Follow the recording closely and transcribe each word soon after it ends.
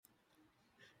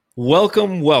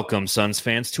Welcome, Suns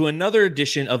fans, to another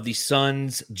edition of the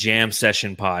Suns Jam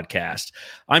Session podcast.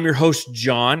 I'm your host,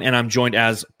 John, and I'm joined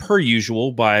as per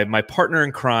usual by my partner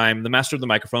in crime, the master of the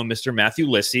microphone, Mr. Matthew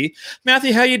Lissy.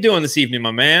 Matthew, how you doing this evening,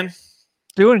 my man?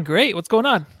 Doing great. What's going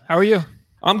on? How are you?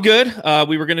 I'm good.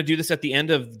 We were going to do this at the end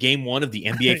of Game 1 of the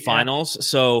NBA Finals,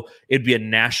 so it'd be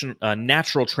a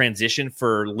natural transition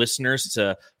for listeners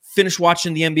to finish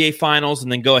watching the NBA Finals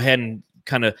and then go ahead and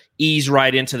kind of ease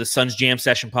right into the Suns Jam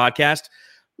Session podcast.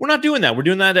 We're not doing that. We're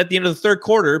doing that at the end of the third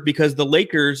quarter because the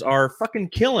Lakers are fucking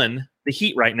killing the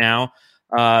Heat right now.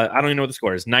 I don't even know what the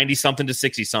score is. 90-something to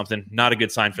 60-something. Not a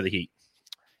good sign for the Heat.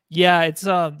 Yeah, it's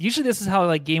usually this is how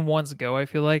like game ones go. I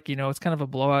feel like, it's kind of a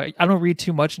blowout. I don't read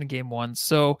too much in game one.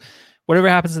 So whatever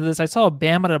happens to this, I saw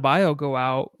Bam Adebayo go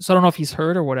out. So I don't know if he's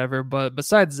hurt or whatever, but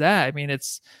besides that, I mean,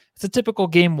 it's a typical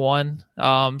game one.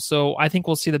 So I think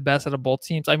we'll see the best out of both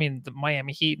teams. I mean, the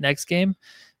Miami Heat next game.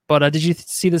 But did you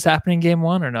see this happen in game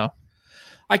one or no?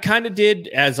 I kind of did.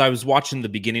 As I was watching the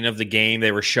beginning of the game,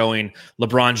 they were showing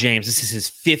LeBron James. This is his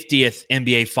 50th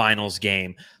NBA Finals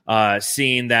game.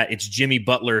 Seeing that it's Jimmy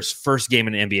Butler's first game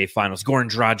in the NBA Finals.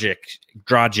 Goran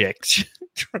Dragic.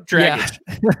 Yeah.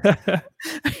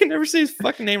 I can never say his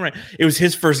fucking name right. It was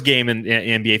his first game in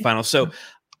NBA Finals. So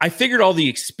I figured all the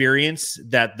experience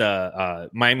that the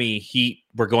Miami Heat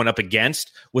were going up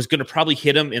against was going to probably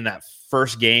hit him in that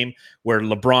first game where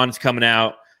LeBron's coming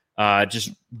out just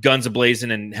guns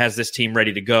a-blazing and has this team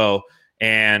ready to go.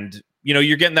 And,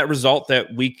 you're getting that result that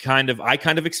I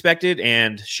kind of expected.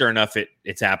 And sure enough,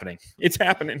 it's happening. It's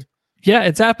happening. Yeah,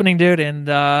 it's happening, dude. And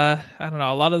I don't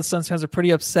know. A lot of the Suns fans are pretty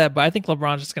upset, but I think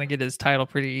LeBron's just going to get his title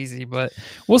pretty easy. But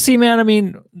we'll see, man. I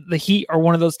mean, the Heat are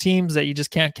one of those teams that you just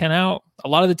can't count out. A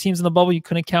lot of the teams in the bubble you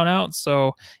couldn't count out.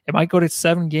 So it might go to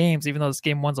 7 games, even though this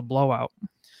game one's a blowout.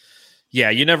 Yeah,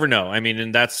 you never know. I mean,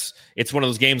 and it's one of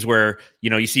those games where,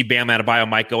 you see Bam Adebayo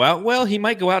might go out. Well, he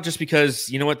might go out just because,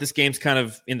 this game's kind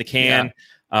of in the can.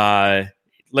 Yeah.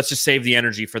 Let's just save the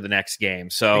energy for the next game.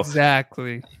 So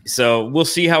exactly. So we'll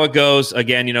see how it goes.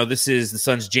 Again, this is the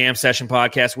Suns Jam Session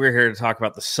podcast. We're here to talk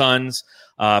about the Suns.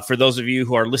 For those of you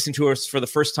who are listening to us for the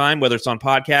first time, whether it's on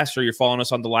podcast or you're following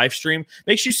us on the live stream,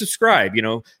 make sure you subscribe.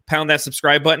 Pound that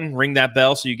subscribe button, ring that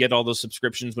bell so you get all those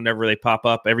subscriptions whenever they pop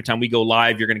up. Every time we go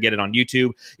live, you're going to get it on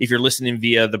YouTube. If you're listening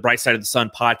via the Bright Side of the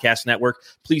Sun podcast network,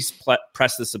 please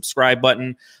press the subscribe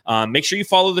button. Make sure you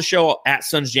follow the show at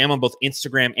Suns Jam on both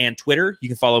Instagram and Twitter. You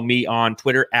can follow me on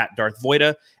Twitter at Darth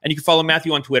Voida, and you can follow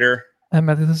Matthew on Twitter. I'm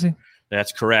Matthew Lissy.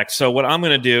 That's correct. So what I'm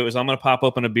going to do is I'm going to pop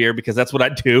open a beer because that's what I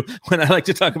do when I like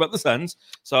to talk about the Suns.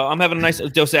 So I'm having a nice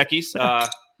Dos Equis.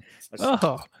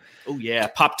 Oh yeah,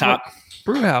 Pop Top.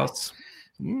 Brew House.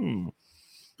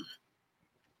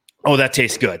 Oh, that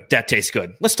tastes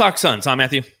good. Let's talk Suns, huh,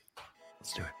 Matthew?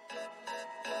 Let's do it.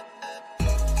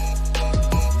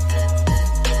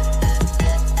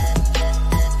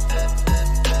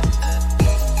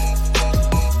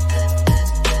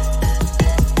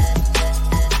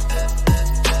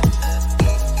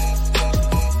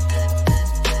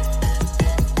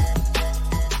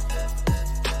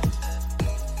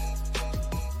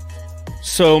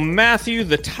 So, Matthew,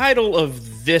 the title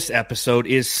of this episode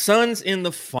is Suns in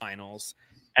the Finals.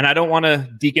 And I don't want to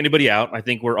deke anybody out. I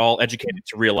think we're all educated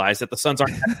to realize that the Suns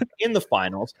aren't in the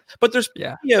finals. But there's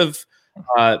plenty of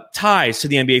ties to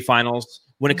the NBA Finals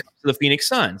when it comes to the Phoenix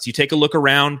Suns. You take a look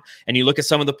around and you look at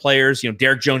some of the players.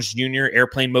 Derek Jones Jr.,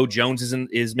 Airplane Mo Jones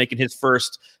is making his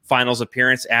first finals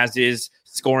appearance, as is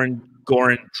Goran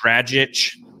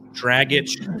Dragic. There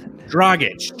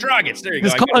you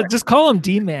go. Just call him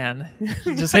D-Man.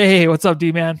 Just hey, what's up,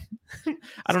 D-Man?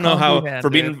 I don't know how D-Man, for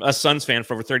being a Suns fan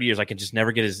for over 30 years, I can just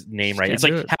never get his name right. It's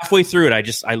like halfway through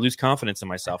it, I lose confidence in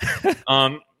myself.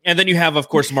 And then you have, of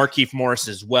course, Markieff Morris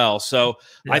as well. So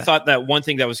I thought that one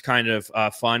thing that was kind of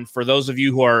fun for those of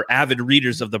you who are avid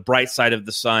readers of the Bright Side of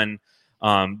the Sun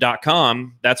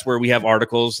 .com, that's where we have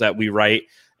articles that we write.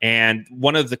 And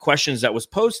one of the questions that was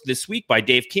posted this week by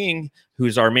Dave King,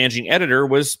 who's our managing editor,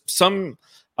 was some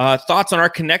thoughts on our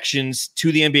connections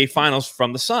to the NBA Finals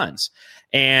from the Suns.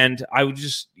 And I would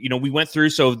just, we went through.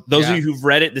 So those of you who've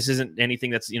read it, this isn't anything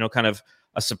that's, kind of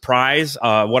a surprise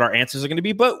what our answers are going to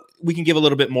be, but we can give a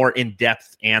little bit more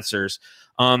in-depth answers.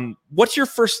 What's your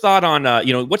first thought on,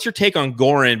 what's your take on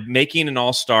Goran making an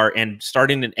all-star and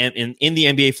starting in the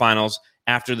NBA Finals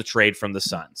after the trade from the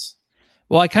Suns?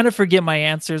 Well, I kind of forget my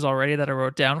answers already that I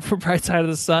wrote down for Bright Side of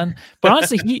the Sun. But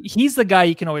honestly, he's the guy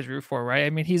you can always root for, right? I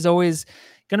mean, he's always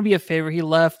going to be a favorite. He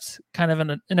left kind of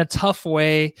in a tough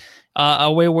way, a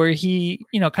way where he,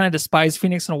 kind of despised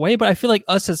Phoenix in a way. But I feel like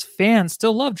us as fans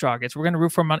still love Dragic. We're going to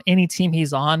root for him on any team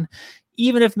he's on.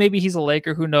 even if maybe he's a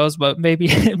Laker, who knows, but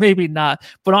maybe maybe not.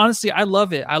 But honestly, I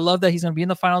love it. I love that he's going to be in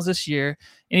the finals this year,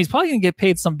 and he's probably going to get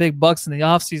paid some big bucks in the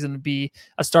offseason to be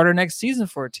a starter next season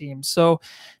for a team. So,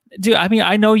 dude, I mean,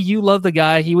 I know you love the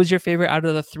guy. He was your favorite out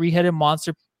of the three-headed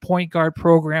monster point guard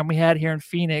program we had here in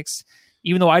Phoenix.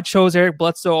 Even though I chose Eric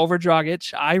Bledsoe over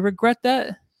Dragic, I regret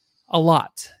that a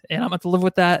lot, and I'm going to live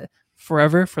with that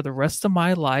forever for the rest of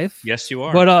my life. Yes, you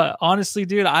are. But honestly,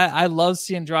 dude, I love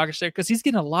seeing Dragic there because he's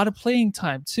getting a lot of playing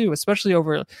time too, especially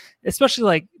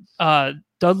like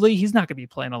Dudley. He's not going to be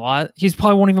playing a lot. He's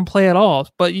probably won't even play at all.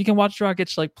 But you can watch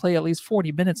Dragic like play at least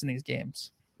 40 minutes in these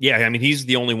games. Yeah, I mean, he's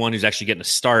the only one who's actually getting a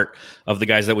start of the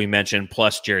guys that we mentioned,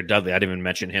 plus Jared Dudley. I didn't even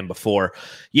mention him before.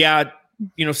 Yeah,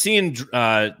 seeing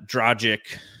Dragic.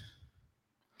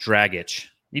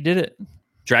 You did it.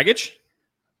 Dragic.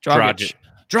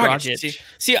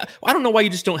 See, I don't know why you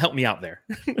just don't help me out there.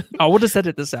 I would have said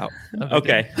this out.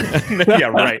 Okay. Yeah,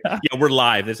 right. Yeah, we're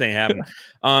live. This ain't happening.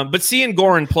 But seeing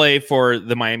Goran play for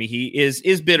the Miami Heat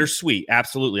is bittersweet.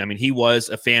 Absolutely. I mean, he was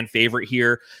a fan favorite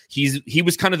here. He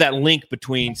was kind of that link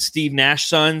between Steve Nash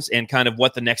Suns and kind of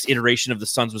what the next iteration of the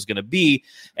Suns was going to be.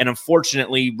 And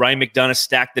unfortunately, Ryan McDonough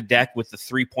stacked the deck with the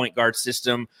 3-point guard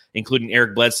system, including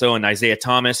Eric Bledsoe and Isaiah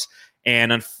Thomas.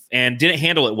 And didn't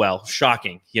handle it well.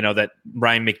 Shocking, that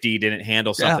Ryan McD didn't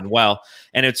handle something well.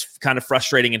 And it's kind of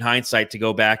frustrating in hindsight to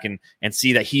go back and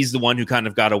see that he's the one who kind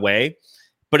of got away.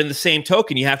 But in the same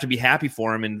token, you have to be happy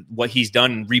for him and what he's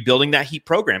done in rebuilding that Heat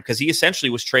program, because he essentially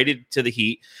was traded to the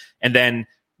Heat, and then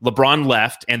LeBron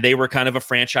left, and they were kind of a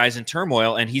franchise in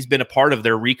turmoil, and he's been a part of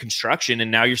their reconstruction.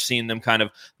 And now you're seeing them kind of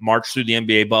march through the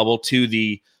NBA bubble to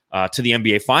the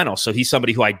NBA Finals. So he's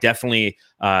somebody who I definitely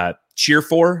cheer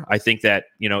for. I think that,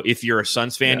 if you're a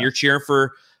Suns fan, you're cheering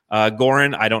for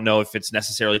Goran. I don't know if it's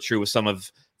necessarily true with some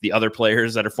of the other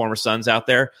players that are former Suns out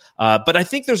there. But I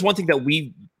think there's one thing that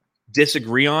we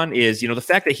disagree on is, the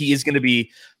fact that he is going to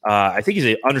be, I think he's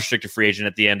an unrestricted free agent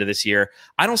at the end of this year.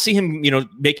 I don't see him,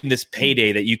 making this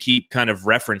payday that you keep kind of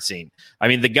referencing. I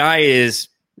mean, the guy is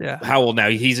how old now?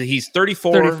 He's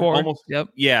 34. Almost. Yep.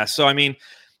 Yeah. So, I mean,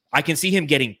 I can see him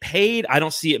getting paid. I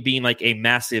don't see it being like a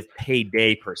massive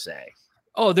payday per se.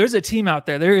 Oh, there's a team out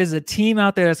there. There is a team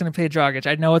out there that's going to pay Dragic.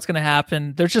 I know it's going to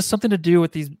happen. There's just something to do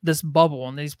with this bubble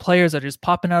and these players that are just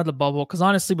popping out of the bubble. Because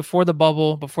honestly, before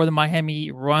the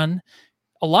Miami run,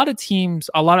 a lot of teams,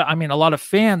 a lot of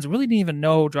fans really didn't even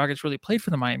know Dragic really played for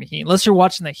the Miami Heat. Unless you're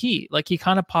watching the Heat, like he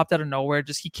kind of popped out of nowhere.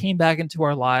 He came back into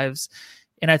our lives.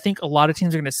 And I think a lot of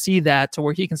teams are going to see that to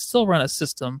where he can still run a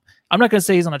system. I'm not going to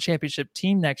say he's on a championship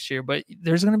team next year, but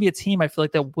there's going to be a team I feel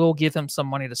like that will give him some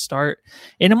money to start.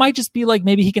 And it might just be like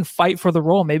maybe he can fight for the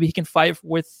role. Maybe he can fight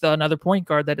with another point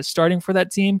guard that is starting for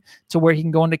that team to where he can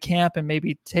go into camp and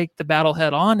maybe take the battle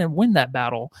head on and win that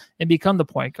battle and become the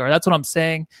point guard. That's what I'm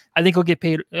saying. I think he'll get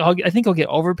paid. I think he'll get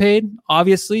overpaid,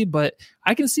 obviously, but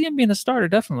I can see him being a starter,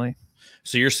 definitely.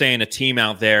 So you're saying a team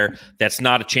out there that's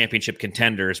not a championship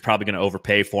contender is probably going to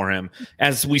overpay for him,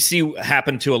 as we see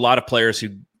happen to a lot of players who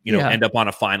end up on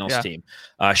a finals team.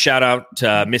 Shout out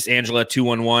to Miss Angela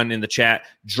 211 in the chat.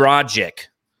 Dragic.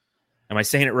 Am I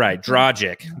saying it right?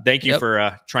 Dragic. Thank you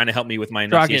for trying to help me with my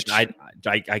enunciation.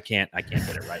 I can't get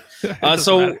it right.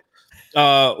 So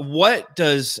what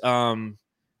does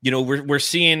we're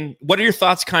seeing, what are your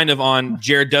thoughts kind of on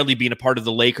Jared Dudley being a part of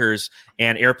the Lakers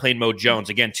and Airplane Mode Jones?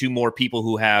 Again, two more people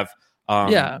who have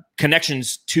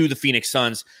connections to the Phoenix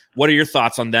Suns. What are your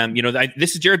thoughts on them?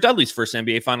 This is Jared Dudley's first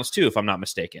NBA Finals too, if I'm not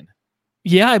mistaken.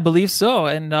 Yeah, I believe so.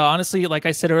 And honestly, like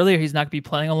I said earlier, he's not going to be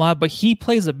playing a lot, but he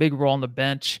plays a big role on the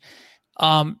bench.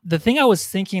 The thing I was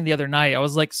thinking the other night, I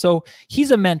was like, so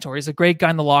he's a mentor. He's a great guy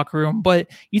in the locker room, but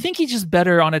you think he's just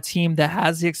better on a team that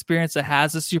has the experience, that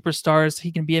has the superstars.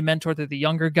 He can be a mentor to the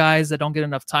younger guys that don't get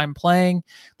enough time playing.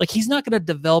 Like, he's not going to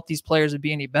develop these players to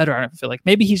be any better. I don't feel like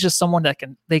maybe he's just someone that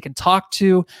they can talk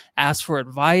to, ask for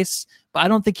advice. But I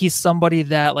don't think he's somebody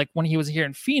that, like, when he was here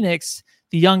in Phoenix,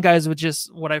 the young guys would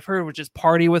just, what I've heard, would just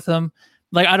party with him.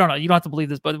 Like, I don't know, you don't have to believe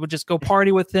this, but would just go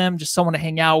party with him, just someone to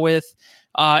hang out with.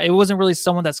 It wasn't really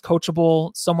someone that's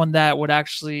coachable, someone that would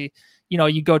actually,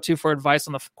 you go to for advice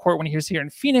on the court when he's here in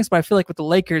Phoenix. But I feel like with the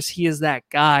Lakers, he is that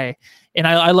guy. And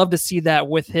I love to see that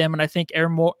with him. And I think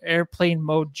Airplane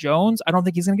Mode Jones, I don't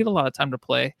think he's going to get a lot of time to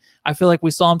play. I feel like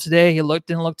we saw him today. He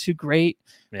didn't look too great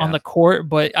on the court,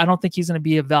 but I don't think he's going to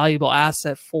be a valuable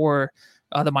asset for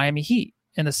the Miami Heat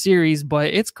in the series.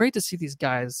 But it's great to see these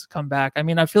guys come back. I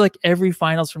mean, I feel like every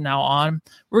finals from now on,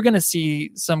 we're going to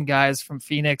see some guys from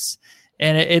Phoenix,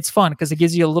 and it's fun because it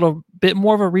gives you a little bit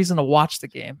more of a reason to watch the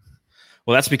game.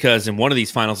 Well, that's because in one of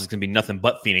these finals, it's going to be nothing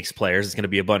but Phoenix players. It's going to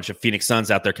be a bunch of Phoenix Suns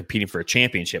out there competing for a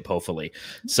championship, hopefully.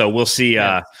 So we'll see.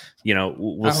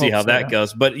 We'll see how that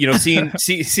goes. But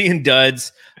seeing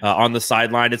Duds on the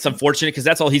sideline, it's unfortunate because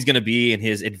that's all he's going to be in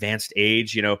his advanced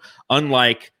age.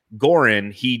 Unlike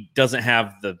Goran, he doesn't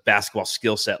have the basketball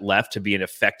skill set left to be an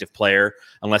effective player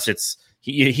unless it's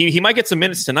he might get some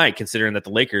minutes tonight, considering that the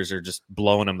Lakers are just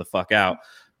blowing him the fuck out.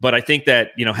 But I think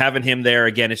that, having him there,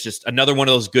 again, it's just another one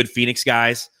of those good Phoenix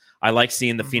guys. I like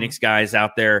seeing the Phoenix guys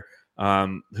out there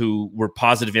who were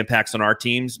positive impacts on our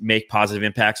teams, make positive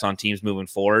impacts on teams moving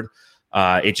forward.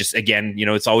 It just, again,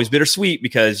 it's always bittersweet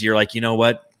because you're like, you know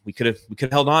what? We could have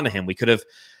held on to him. We could have,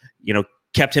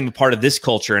 kept him a part of this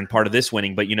culture and part of this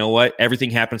winning. But you know what? Everything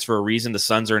happens for a reason. The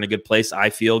Suns are in a good place, I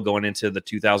feel, going into the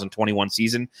 2021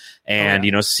 season. And,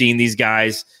 seeing these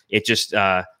guys, it just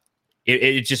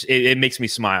it makes me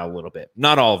smile a little bit.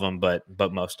 Not all of them,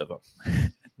 but most of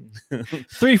them.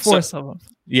 3/4 of them.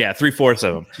 Yeah, 3/4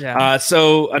 of them. Yeah.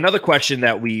 So another question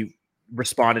that we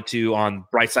responded to on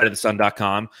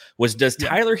brightsideofthesun.com was, does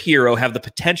Tyler Herro have the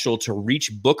potential to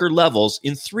reach Booker levels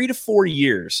in 3 to 4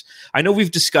 years? I know we've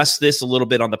discussed this a little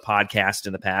bit on the podcast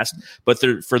in the past, but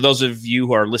for those of you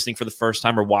who are listening for the first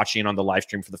time or watching on the live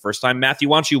stream for the first time, Matthew,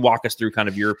 why don't you walk us through kind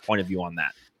of your point of view on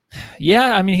that?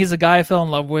 Yeah, I mean, he's a guy I fell in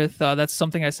love with. That's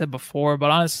something I said before.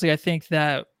 But honestly, I think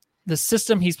that the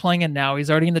system he's playing in now, he's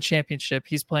already in the championship.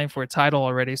 He's playing for a title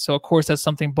already. So, of course, that's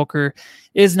something Booker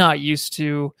is not used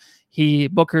to.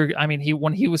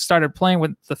 When he started playing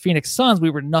with the Phoenix Suns, we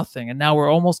were nothing. And now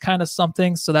we're almost kind of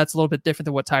something. So that's a little bit different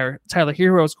than what Tyler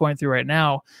Herro is going through right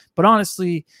now. But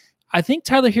honestly, I think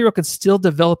Tyler Herro could still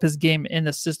develop his game in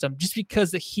the system just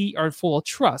because the Heat are full of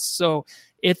trust. So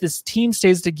if this team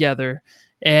stays together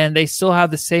and they still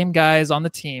have the same guys on the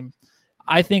team,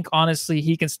 I think, honestly,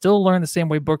 he can still learn the same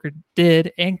way Booker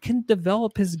did and can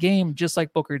develop his game just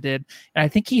like Booker did. And I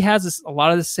think he has a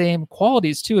lot of the same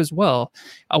qualities, too, as well.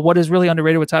 What is really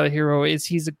underrated with Tyler Herro is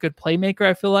he's a good playmaker,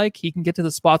 I feel like. He can get to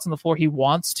the spots on the floor he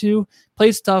wants to,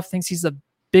 plays tough, thinks he's the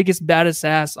biggest, baddest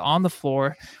ass on the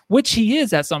floor, which he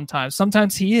is at sometimes.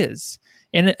 Sometimes he is.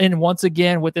 And once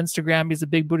again, with Instagram, he's a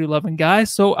big booty loving guy.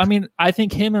 So, I mean, I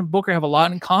think him and Booker have a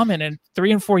lot in common. And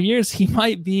 3 and 4 years, he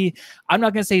might be, I'm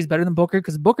not going to say he's better than Booker,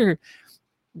 because Booker,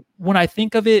 when I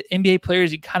think of it, NBA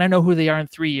players, you kind of know who they are in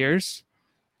 3 years.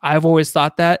 I've always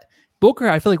thought that. Booker,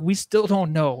 I feel like we still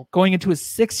don't know. Going into his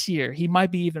 6th year, he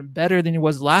might be even better than he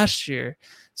was last year.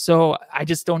 So I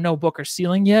just don't know Booker's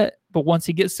ceiling yet. But once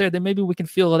he gets there, then maybe we can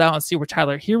feel it out and see where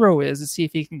Tyler Herro is and see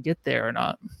if he can get there or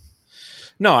not.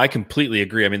 No, I completely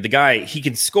agree. I mean, the guy, he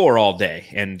can score all day,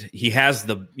 and he has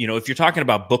the, if you're talking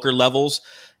about Booker levels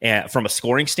from a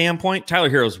scoring standpoint, Tyler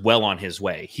Herro is well on his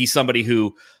way. He's somebody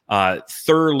who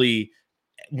thoroughly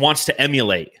wants to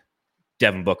emulate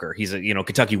Devin Booker. He's a,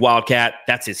 Kentucky Wildcat.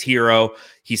 That's his hero.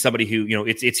 He's somebody who,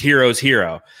 it's Herro's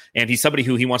hero, and he's somebody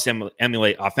who he wants to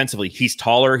emulate offensively. He's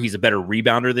taller. He's a better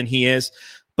rebounder than he is,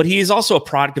 but he is also a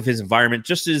product of his environment,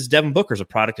 just as Devin Booker is a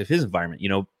product of his environment.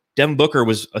 Devin Booker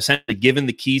was essentially given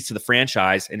the keys to the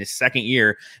franchise in his 2nd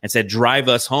year and said, drive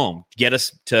us home, get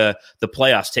us to the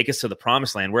playoffs, take us to the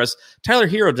promised land. Whereas Tyler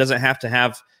Herro doesn't have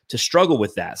to struggle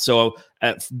with that. So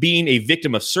being a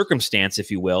victim of circumstance,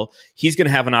 if you will, he's going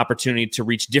to have an opportunity to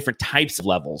reach different types of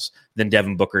levels than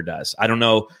Devin Booker does. I don't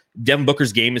know. Devin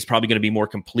Booker's game is probably going to be more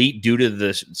complete due to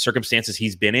the circumstances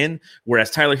he's been in.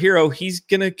 Whereas Tyler Herro, he's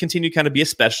going to continue to kind of be a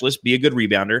specialist, be a good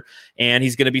rebounder. And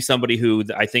he's going to be somebody who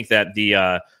I think that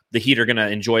the Heat are going to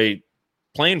enjoy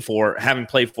playing for, having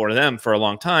played for them for a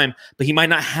long time, but he might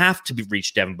not have to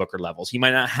reach Devin Booker levels. He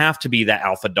might not have to be that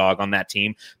alpha dog on that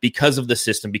team because of the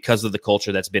system, because of the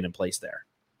culture that's been in place there.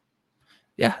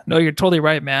 Yeah, no, you're totally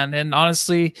right, man. And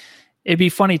honestly, it'd be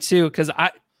funny too, because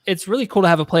it's really cool to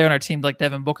have a player on our team like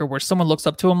Devin Booker where someone looks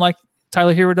up to him like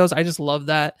Tyler Herro does. I just love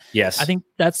that. Yes. I think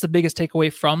that's the biggest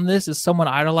takeaway from this is someone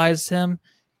idolized him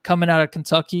coming out of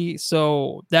Kentucky.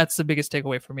 So that's the biggest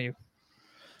takeaway for me.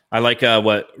 I like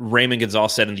what Raymond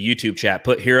Gonzalez said in the YouTube chat.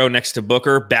 Put Herro next to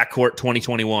Booker, backcourt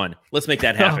 2021. Let's make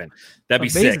that happen. That'd be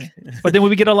sick. But then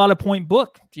we get a lot of point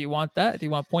book. Do you want that? Do you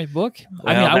want point book?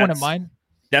 Well, I mean, I wouldn't mind.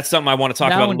 That's something I want to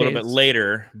talk about a little bit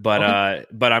later. But okay.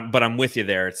 but I'm with you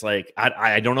there. It's like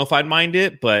I don't know if I'd mind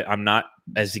it, but I'm not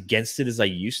as against it as I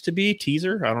used to be.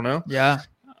 Teaser, I don't know. Yeah.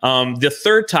 The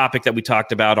third topic that we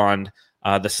talked about on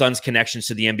the Suns' connections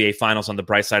to the NBA Finals on the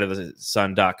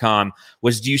brightsideofthesun.com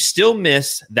was, do you still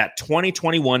miss that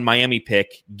 2021 Miami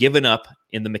pick given up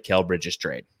in the Mikal Bridges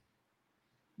trade?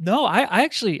 No,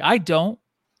 I don't.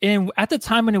 And at the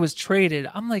time when it was traded,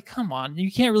 I'm like, come on,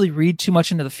 you can't really read too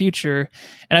much into the future.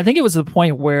 And I think it was the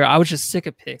point where I was just sick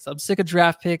of picks. I'm sick of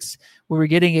draft picks. We were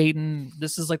getting Ayton.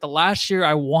 This is like the last year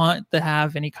I want to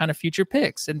have any kind of future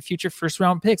picks and future first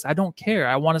round picks. I don't care.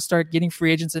 I want to start getting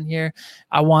free agents in here.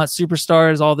 I want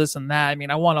superstars, all this and that. I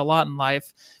mean, I want a lot in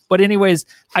life. But anyways,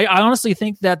 I honestly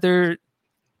think that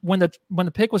when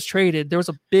the pick was traded, there was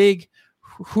a big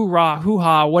hoorah,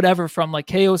 hoo-ha, whatever from like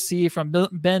KOC, from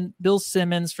Bill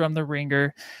Simmons, from The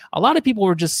Ringer. A lot of people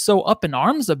were just so up in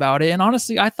arms about it. And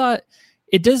honestly, I thought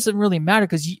it doesn't really matter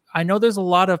because I know there's a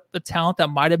lot of the talent that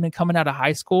might have been coming out of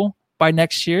high school by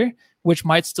next year, which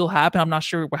might still happen. I'm not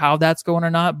sure how that's going or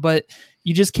not, but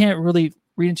you just can't really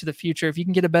read into the future. If you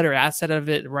can get a better asset of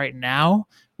it right now,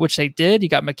 which they did, you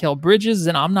got Mikal Bridges,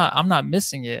 and I'm not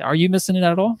missing it. Are you missing it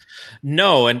at all?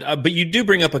 No, and but you do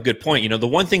bring up a good point. You know, the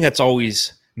one thing that's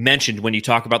always mentioned when you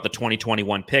talk about the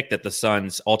 2021 pick that the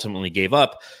Suns ultimately gave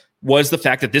up was the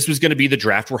fact that this was going to be the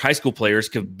draft where high school players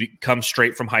could come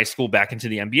straight from high school back into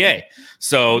the NBA.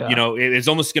 So, you know, it's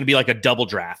almost going to be like a double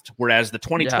draft, whereas the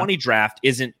 2020 draft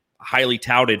isn't highly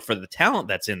touted for the talent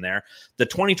that's in there. The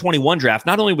 2021 draft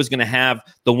not only was going to have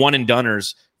the one and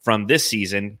doners from this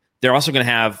season, they're also going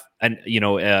to have an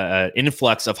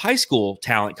influx of high school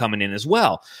talent coming in as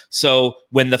well. So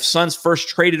when the Suns first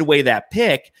traded away that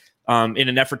pick in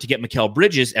an effort to get Mikal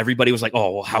Bridges, everybody was like,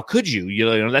 "Oh, well, how could you? You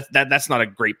know, that's not a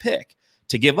great pick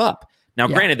to give up." Now,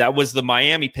 granted, that was the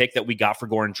Miami pick that we got for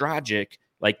Goran Dragic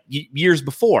like years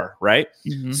before, right?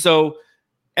 Mm-hmm. So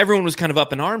everyone was kind of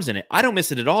up in arms in it. I don't miss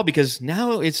it at all because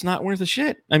now it's not worth a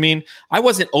shit. I mean, I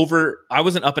wasn't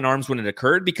up in arms when it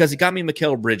occurred because it got me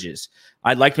Mikal Bridges.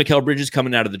 I liked Mikal Bridges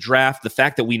coming out of the draft. The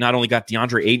fact that we not only got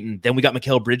DeAndre Ayton, then we got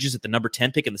Mikal Bridges at the number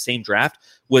 10 pick in the same draft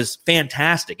was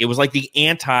fantastic. It was like the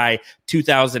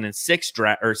anti-2006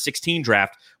 draft or 16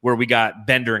 draft where we got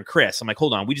Bender and Chris. I'm like,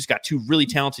 hold on, we just got two really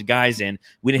talented guys in.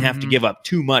 We didn't have to give up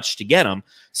too much to get them.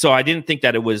 So I didn't think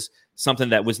that it was something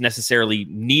that was necessarily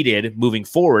needed moving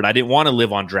forward. I didn't want to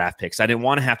live on draft picks. I didn't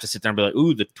want to have to sit there and be like,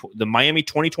 ooh, the Miami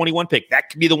 2021 pick, that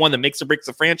could be the one that makes or breaks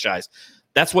the franchise.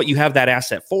 That's what you have that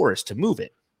asset for, is to move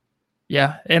it.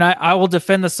 Yeah, and I will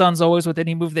defend the Suns always with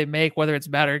any move they make, whether it's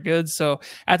bad or good. So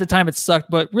at the time it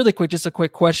sucked, but really quick, just a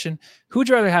quick question. Who'd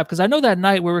you rather have? Because I know that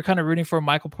night we were kind of rooting for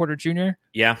Michael Porter Jr.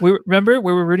 Yeah. Remember,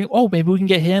 we were rooting, maybe we can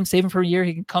get him, save him for a year,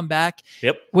 he can come back.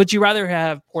 Yep. Would you rather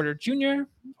have Porter Jr.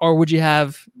 or would you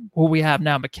have who we have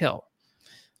now, Mikal?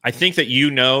 I think that you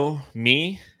know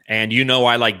me and you know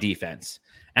I like defense.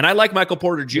 And I like Michael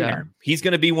Porter Jr. Yeah. He's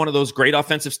going to be one of those great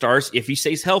offensive stars if he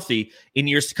stays healthy in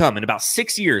years to come, in about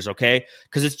 6 years, okay?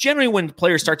 Because it's generally when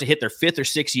players start to hit their 5th or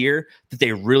 6th year that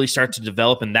they really start to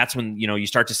develop, and that's when, you know, you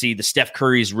start to see the Steph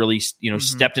Curry's really, you know,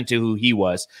 stepped into who he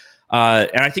was.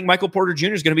 And I think Michael Porter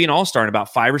Jr. is going to be an all-star in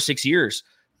about 5 or 6 years.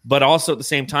 But also at the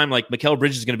same time, like Mikal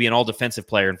Bridges is going to be an all-defensive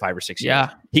player in 5 or 6 years. Yeah.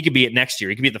 He could be it next year.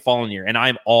 He could be it the following year, and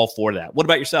I'm all for that. What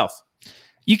about yourself?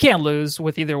 You can't lose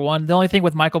with either one. The only thing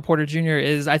with Michael Porter Jr.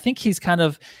 is I think he's kind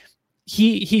of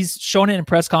he's shown it in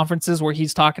press conferences where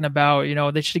he's talking about, you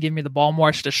know, they should have given me the ball more,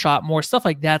 I should have shot more, stuff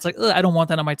like that. It's like, I don't want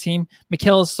that on my team.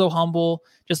 Mikal is so humble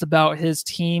just about his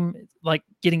team, like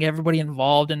getting everybody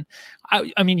involved. And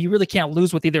I mean, you really can't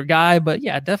lose with either guy, but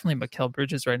yeah, definitely Mikal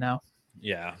Bridges right now.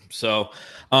 Yeah. So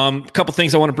a couple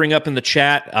things I want to bring up in the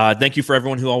chat. Thank you for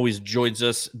everyone who always joins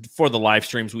us for the live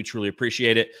streams. We truly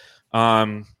appreciate it.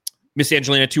 Miss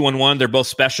Angelina 211, they're both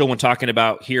special when talking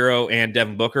about Hero and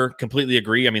Devin Booker. Completely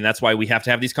agree. I mean, that's why we have to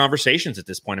have these conversations at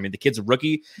this point. I mean, the kid's a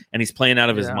rookie and he's playing out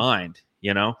of his mind,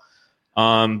 you know?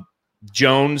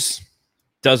 Jones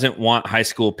doesn't want high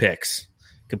school picks.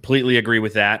 Completely agree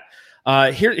with that.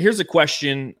 Here's a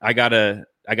question I gotta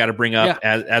bring up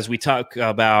as we talk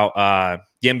about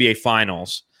the NBA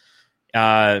Finals.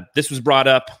 This was brought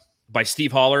up by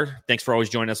Steve Holler. Thanks for always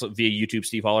joining us via YouTube,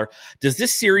 Steve Holler. Does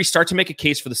this series start to make a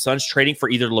case for the Suns trading for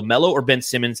either LaMelo or Ben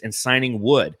Simmons and signing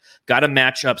Wood? Got to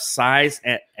match up size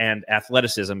and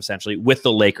athleticism, essentially, with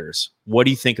the Lakers. What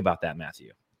do you think about that,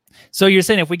 Matthew? So you're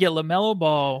saying if we get LaMelo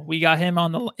Ball, we got him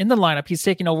in the lineup. He's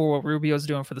taking over what Rubio's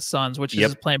doing for the Suns, which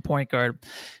is playing point guard.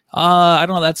 I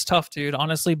don't know. That's tough, dude.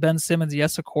 Honestly, Ben Simmons,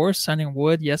 yes, of course. Signing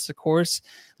Wood, yes, of course.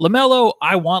 LaMelo,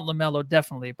 I want LaMelo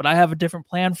definitely, but I have a different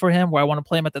plan for him where I want to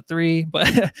play him at the 3.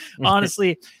 But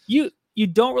honestly, you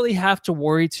don't really have to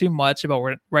worry too much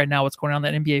about right now what's going on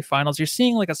in the NBA Finals. You're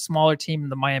seeing like a smaller team in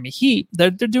the Miami Heat.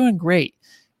 They're doing great.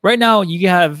 Right now, you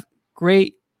have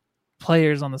great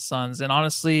players on the Suns, and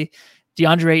honestly,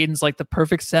 DeAndre Ayton's like the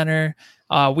perfect center.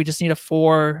 We just need a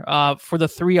 4 for the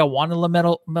 3. I wanted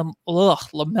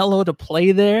LaMelo to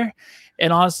play there,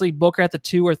 and honestly, Booker at the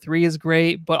 2 or 3 is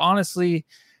great. But honestly,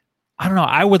 I don't know.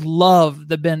 I would love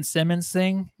the Ben Simmons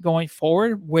thing going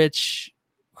forward, which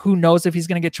who knows if he's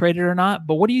going to get traded or not.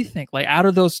 But what do you think? Like, out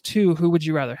of those two, who would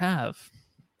you rather have?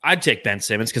 I'd take Ben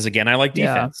Simmons because, again, I like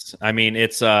defense. I mean,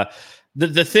 it's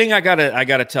the thing I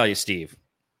gotta tell you, Steve.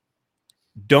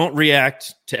 Don't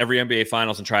react to every NBA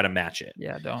Finals and try to match it.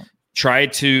 Yeah, don't. Try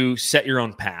to set your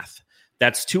own path.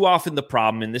 That's too often the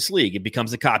problem in this league. It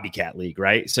becomes a copycat league,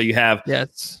 right? So you have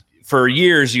for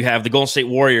years, you have the Golden State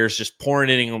Warriors just pouring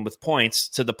it in with points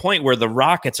to the point where the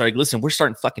Rockets are like, listen, we're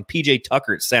starting fucking PJ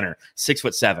Tucker at center,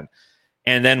 6'7".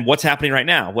 And then what's happening right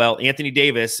now? Well, Anthony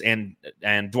Davis and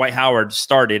Dwight Howard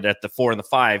started at the 4 and the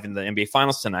 5 in the NBA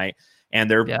Finals tonight, and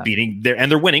they're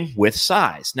they're winning with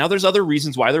size. Now, there's other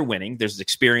reasons why they're winning. There's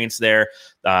experience there.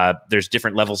 There's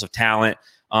different levels of talent.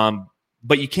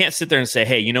 But you can't sit there and say,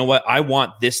 hey, you know what? I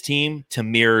want this team to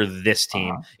mirror this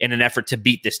team in an effort to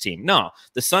beat this team. No,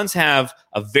 the Suns have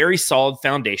a very solid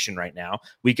foundation right now.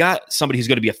 We got somebody who's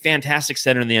going to be a fantastic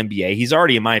center in the NBA. He's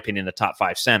already, in my opinion, a top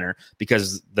 5 center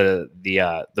because the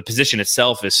position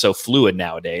itself is so fluid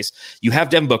nowadays. You have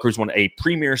Devin Booker, who's a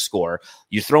premier scorer.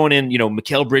 You're throwing in,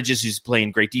 Mikal Bridges, who's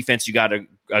playing great defense. You got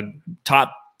a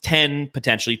top 10,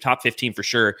 potentially top 15 for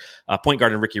sure, point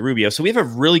guard and Ricky Rubio. So we have a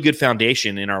really good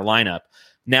foundation in our lineup.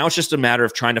 Now it's just a matter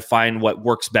of trying to find what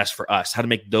works best for us, how to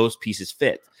make those pieces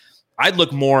fit. I'd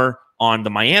look more on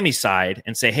the Miami side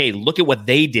and say, hey, look at what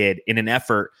they did in an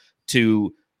effort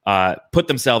to put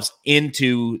themselves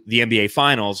into the NBA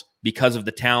Finals because of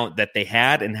the talent that they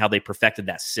had and how they perfected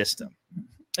that system.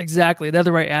 Exactly. They have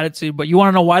the right attitude. But you want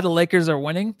to know why the Lakers are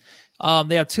winning?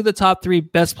 They have 2 of the top 3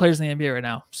 best players in the NBA right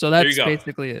now. So that's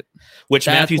basically it. Which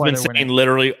Matthew's been saying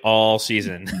literally all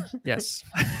season. Yes.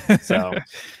 So,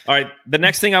 all right. The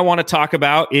next thing I want to talk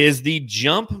about is the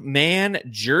Jumpman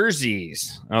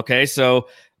jerseys. Okay. So,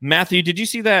 Matthew, did you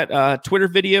see that Twitter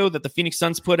video that the Phoenix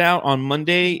Suns put out on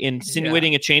Monday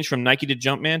insinuating a change from Nike to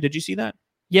Jumpman? Did you see that?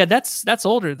 Yeah, that's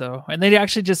older though. And they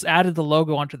actually just added the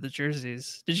logo onto the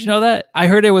jerseys. Did you know that? I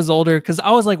heard it was older because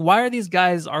I was like, why are these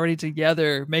guys already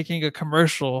together making a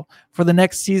commercial for the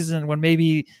next season when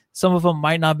maybe some of them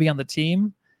might not be on the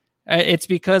team? It's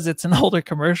because it's an older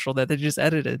commercial that they just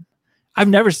edited. I've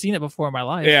never seen it before in my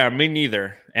life. Yeah, me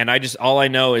neither. And all I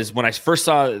know is when I first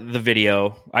saw the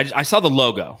video, I saw the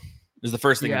logo. It was the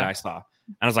first thing that I saw.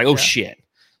 And I was like, oh shit,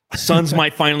 Suns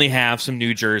might finally have some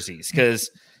new jerseys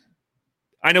because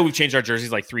I know we've changed our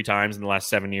jerseys like 3 times in the last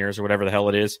 7 years or whatever the hell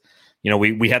it is.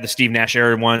 We had the Steve Nash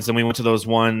era ones, then we went to those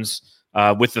ones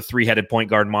with the 3-headed point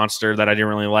guard monster that I didn't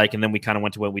really like, and then we kind of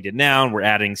went to what we did now, and we're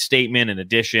adding Statement and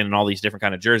Edition and all these different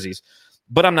kind of jerseys.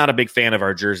 But I'm not a big fan of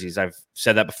our jerseys. I've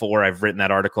said that before. I've written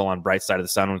that article on Bright Side of the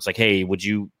Sun when it's like, hey, would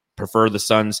you prefer the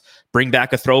Suns bring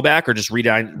back a throwback or just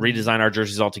redesign our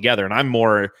jerseys altogether? And I'm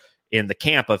more in the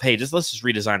camp of, hey, let's just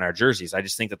redesign our jerseys. I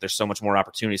just think that there's so much more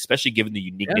opportunity, especially given the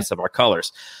uniqueness of our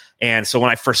colors. And so when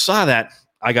I first saw that,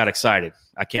 I got excited.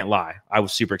 I can't lie. I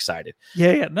was super excited.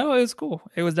 Yeah. No, it was cool.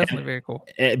 It was definitely very cool.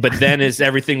 But then as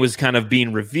everything was kind of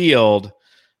being revealed,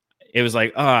 it was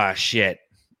like, shit.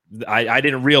 I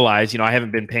didn't realize, I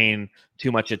haven't been paying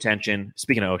too much attention.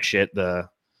 Speaking of shit, the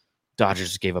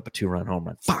Dodgers gave up a 2-run home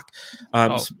run. Fuck.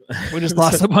 We just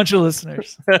lost a bunch of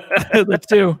listeners.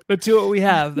 The two we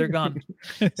have, they're gone.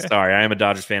 Sorry, I am a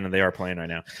Dodgers fan and they are playing right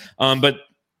now. But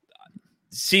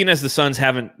seeing as the Suns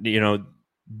haven't,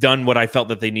 done what I felt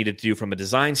that they needed to do from a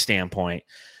design standpoint,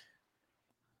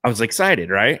 I was excited,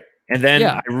 right? And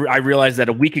then I realized that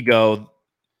a week ago,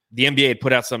 the NBA had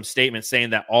put out some statement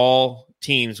saying that all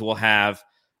teams will have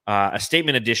a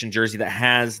Statement Edition jersey that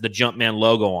has the Jumpman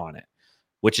logo on it,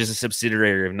 which is a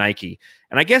subsidiary of Nike.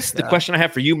 And I guess the question I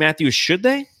have for you, Matthew, is should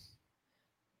they?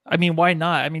 I mean, why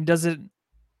not? I mean, does it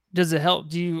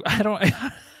help? I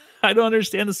don't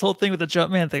understand this whole thing with the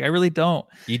Jumpman thing. I really don't.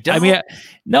 You don't?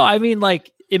 I mean,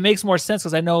 like, it makes more sense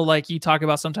because I know, like, you talk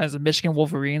about sometimes the Michigan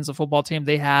Wolverines, the football team,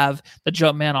 they have the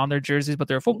Jumpman on their jerseys, but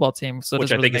they're a football team, so it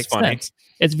doesn't really make sense.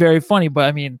 It's very funny, but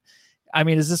I mean,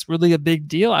 is this really a big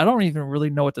deal? I don't even really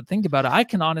know what to think about it. I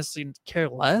can honestly care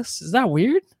less. Is that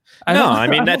weird?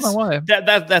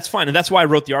 That's fine, and that's why I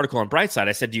wrote the article on Brightside.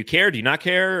 I said, do you care? Do you not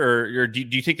care? Or do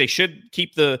you think they should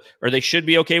keep they should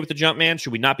be okay with the Jumpman?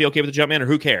 Should we not be okay with the Jumpman, or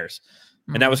who cares?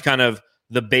 Mm-hmm. And that was kind of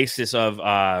the basis of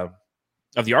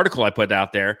the article I put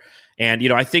out there. And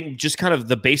I think just kind of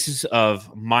the basis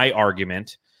of my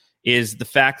argument is the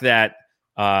fact that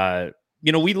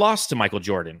we lost to Michael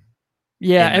Jordan.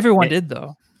 Yeah, everyone did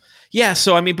though. Yeah,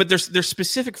 so but there's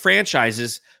specific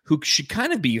franchises who should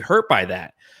kind of be hurt by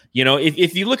that.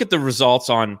 If you look at the results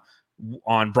on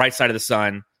Bright Side of the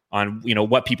Sun, on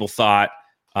what people thought,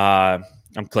 I'm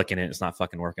clicking it. It's not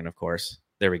fucking working, of course.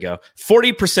 There we go.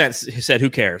 40% said who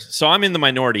cares. So I'm in the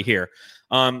minority here.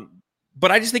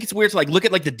 But I just think it's weird to like look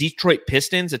at like the Detroit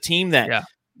Pistons, a team that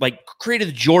like created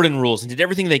the Jordan rules and did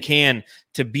everything they can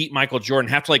to beat Michael Jordan,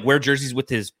 have to like wear jerseys with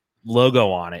his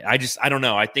logo on it. I don't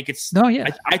know. I think it's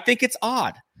I think it's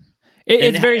odd.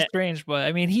 It's very strange, but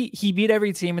I mean, he beat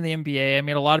every team in the NBA. I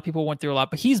mean, a lot of people went through a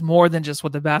lot, but he's more than just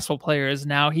what the basketball player is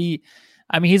now. He's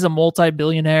a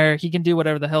multi-billionaire. He can do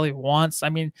whatever the hell he wants. I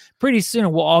mean, pretty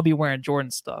soon we'll all be wearing Jordan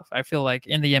stuff. I feel like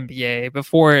in the NBA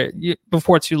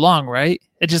before too long, right?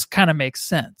 It just kind of makes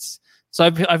sense. So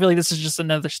I feel like this is just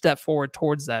another step forward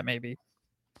towards that. Maybe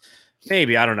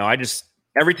I don't know.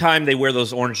 Every time they wear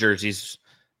those orange jerseys,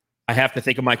 I have to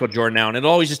think of Michael Jordan now, and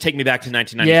it'll always just take me back to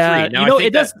 1993. Yeah, now,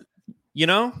 it does.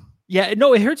 Yeah,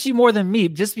 no, it hurts you more than me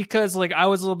just because like I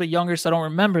was a little bit younger, so I don't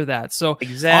remember that. So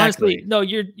exactly, honestly, no,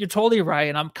 you're totally right,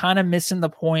 and I'm kind of missing the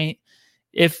point.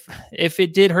 If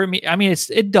it did hurt me, I mean,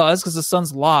 it does because the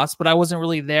Suns lost, but I wasn't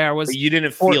really there. You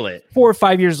didn't feel it. 4 or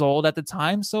 5 years old at the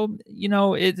time, so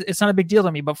it's not a big deal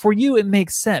to me. But for you, it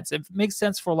makes sense. It makes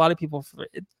sense for a lot of people for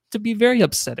it to be very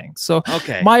upsetting. So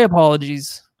my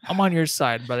apologies. I'm on your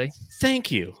side, buddy. Thank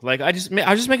you. Like I was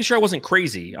just making sure I wasn't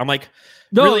crazy. I'm like,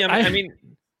 no, really? I mean,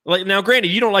 like now, granted,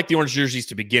 you don't like the orange jerseys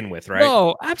to begin with, right?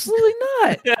 No, absolutely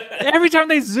not. Every time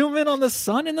they zoom in on the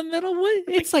sun in the middle,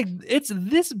 it's like it's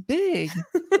this big.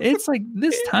 It's like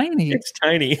this tiny. It's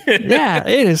tiny. Yeah,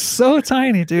 it is so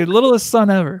tiny, dude. Littlest sun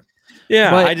ever.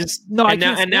 Yeah, but now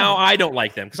I don't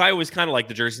like them because I always kind of like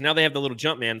the jerseys. Now they have the little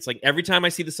jump man. It's like every time I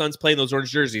see the Suns play in those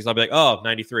orange jerseys, I'll be like, oh,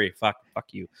 93. Fuck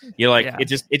you. You're like,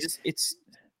 it's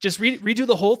just redo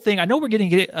the whole thing. I know we're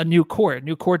getting a new court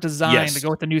design to go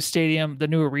with the new stadium, the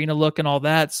new arena look and all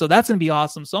that. So that's going to be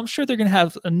awesome. So I'm sure they're going to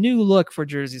have a new look for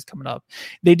jerseys coming up.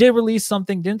 They did release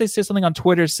something. Didn't they say something on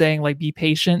Twitter saying like, be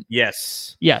patient?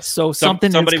 Yes. Yes. So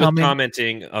somebody was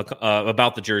commenting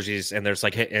about the jerseys and there's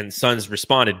like, and Suns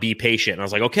responded, be patient. And I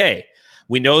was like, okay,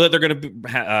 we know that they're going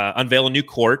to unveil a new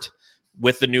court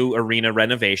with the new arena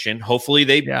renovation. Hopefully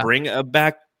they bring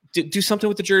back, do something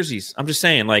with the jerseys. I'm just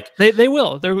saying, like they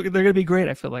will. They're gonna be great.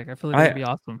 I feel like they're gonna be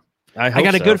awesome. I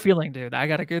got a good feeling, dude. I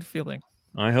got a good feeling.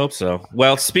 I hope so.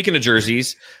 Well, speaking of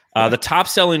jerseys, the top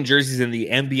selling jerseys in the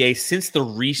NBA since the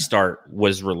restart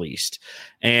was released,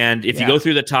 and if you go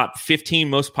through the top 15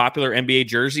 most popular NBA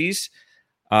jerseys,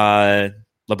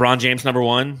 LeBron James number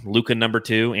 1, Luka number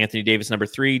 2, Anthony Davis number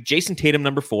 3, Jason Tatum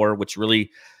number 4, which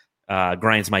really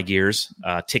grinds my gears,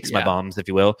 ticks my bums, if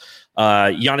you will.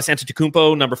 Giannis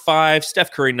Antetokounmpo, number 5.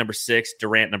 Steph Curry, number 6.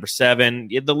 Durant, number 7.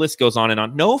 The list goes on and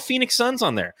on. No Phoenix Suns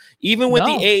on there, even with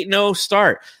the 8-0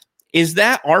 start. Is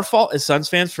that our fault as Suns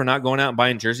fans for not going out and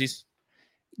buying jerseys?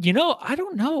 I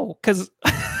don't know, because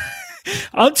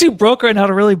I'm too broke right now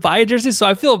to really buy a jersey, so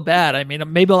I feel bad. I mean,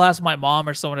 maybe I'll ask my mom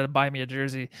or someone to buy me a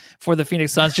jersey for the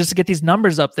Phoenix Suns just to get these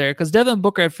numbers up there. Because Devin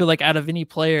Booker, I feel like out of any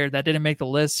player that didn't make the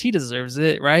list, he deserves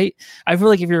it, right? I feel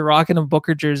like if you're rocking a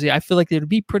Booker jersey, I feel like it would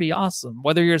be pretty awesome,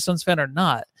 whether you're a Suns fan or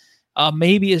not.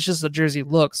 Maybe it's just a jersey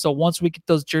look. So once we get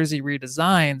those jersey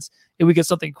redesigns, if we get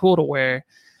something cool to wear,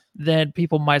 then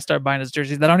people might start buying his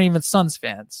jerseys that aren't even Suns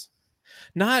fans.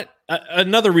 Not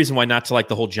another reason why not to like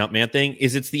the whole Jumpman thing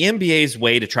is it's the NBA's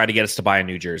way to try to get us to buy a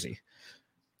new jersey.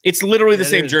 It's literally the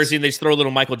same jersey, and they just throw a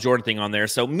little Michael Jordan thing on there.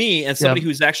 So me, as somebody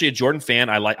who's actually a Jordan fan,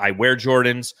 I wear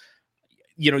Jordans.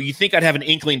 You think I'd have an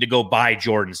inkling to go buy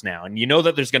Jordans now, and you know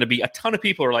that there's going to be a ton of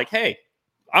people who are like, "Hey,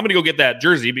 I'm going to go get that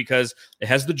jersey because it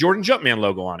has the Jordan Jumpman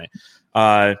logo on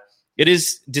it." It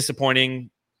is disappointing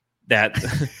that.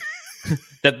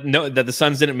 that the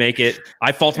Suns didn't make it.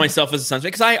 I fault myself as a Suns fan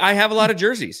because I have a lot of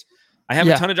jerseys. I have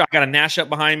a ton of. I got a Nash up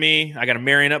behind me. I got a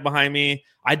Marion up behind me.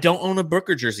 I don't own a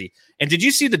Booker jersey. And did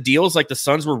you see the deals like the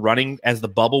Suns were running as the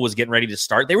bubble was getting ready to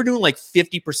start? They were doing like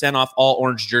 50% off all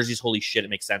orange jerseys. Holy shit,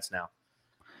 it makes sense now.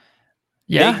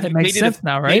 Yeah, it makes sense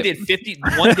now, right? They did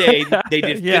one day. They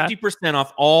did 50%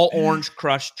 off all Orange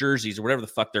Crush jerseys or whatever the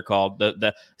fuck they're called,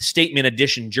 the statement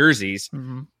edition jerseys.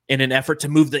 Mm-hmm. In an effort to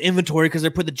move the inventory because they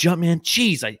put the Jumpman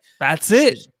cheese. That's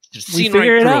it. Just we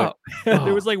figured it out.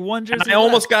 There was like one jersey. And I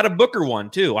almost got a Booker one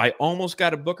too. But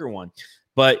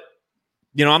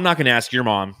I'm not going to ask your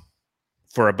mom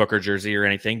for a Booker jersey or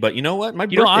anything. But you know what? My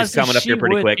birthday's coming up here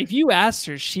pretty quick. If you asked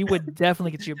her, she would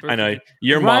definitely get you a birthday. I know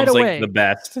your mom's like the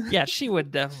best. Yeah, she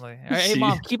would definitely. All right, hey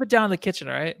mom, keep it down in the kitchen.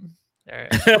 All right. All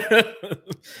right.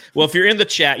 Well, if you're in the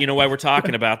chat, you know why we're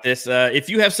talking about this. If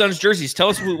you have Suns jerseys, tell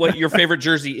us what your favorite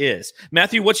jersey is.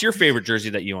 Matthew, what's your favorite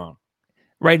jersey that you own?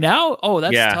 Right now? Oh,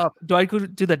 that's tough. Do I go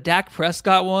do the Dak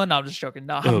Prescott one? No, I'm just joking.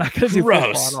 No, I'm not going to do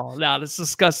football at all. No, that's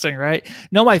disgusting, right?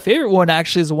 No, my favorite one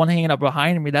actually is the one hanging up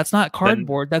behind me. That's not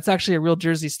cardboard. That's actually a real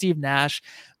jersey. Steve Nash.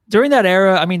 during that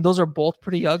era, I mean, those are both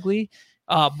pretty ugly.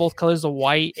 Both colors, the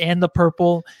white and the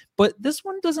purple. But this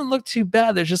one doesn't look too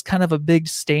bad. There's just kind of a big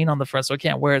stain on the front, so I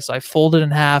can't wear it. So I fold it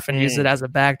in half and use it as a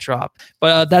backdrop.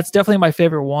 But that's definitely my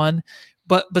favorite one.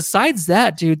 But besides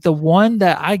that, dude, the one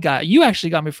that I got, you actually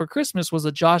got me for Christmas, was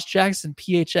a Josh Jackson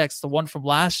PHX, the one from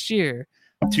last year.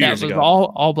 2 years ago.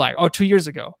 All black. Oh, 2 years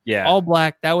ago. Yeah. All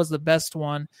black. That was the best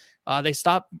one. They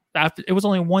stopped after it was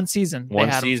only one season.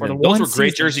 Those were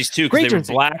great jerseys too, because they were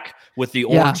black with the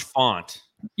orange font.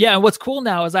 Yeah, and what's cool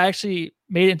now is I actually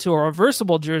made it into a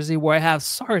reversible jersey where I have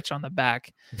Sarge on the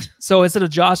back. So instead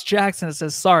of Josh Jackson, it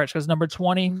says Sarge, because number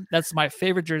 20, that's my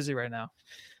favorite jersey right now.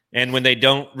 And when they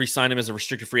don't re-sign him as a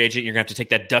restricted free agent, you're going to have to take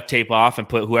that duct tape off and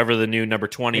put whoever the new number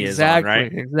 20 is on,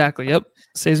 right? Exactly. Yep.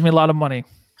 Saves me a lot of money.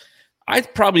 I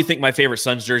probably think my favorite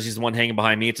Suns jersey is the one hanging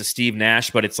behind me. It's a Steve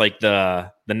Nash, but it's like the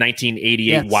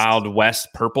 1988 Wild West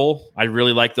purple. I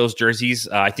really like those jerseys.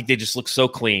 I think they just look so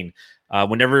clean.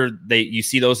 Whenever you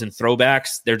see those in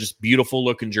throwbacks, they're just beautiful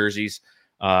looking jerseys.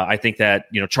 I think that,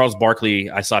 Charles Barkley,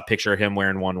 I saw a picture of him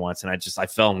wearing one once, and I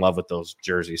fell in love with those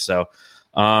jerseys. So,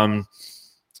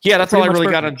 that's all I really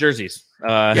got on jerseys.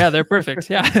 Yeah, they're perfect.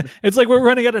 Yeah. It's like we're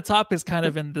running out of topics kind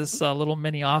of in this little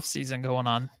mini off season going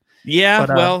on. Yeah,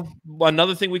 but,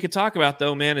 another thing we could talk about,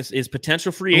 though, man, is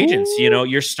potential free agents. Ooh.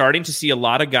 You're starting to see a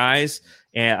lot of guys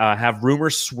have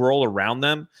rumors swirl around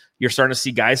them. You're starting to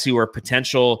see guys who are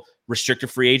potential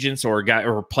restricted free agents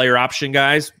or player option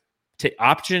guys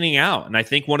optioning out. And I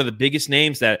think one of the biggest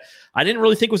names that I didn't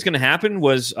really think was going to happen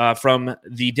was from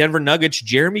the Denver Nuggets.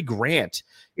 Jeremy Grant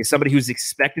is somebody who's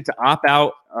expected to opt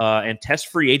out and test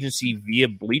free agency via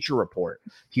Bleacher Report.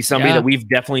 He's somebody that we've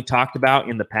definitely talked about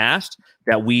in the past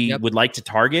that we would like to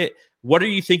target. What do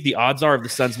you think the odds are of the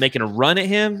Suns making a run at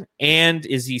him? And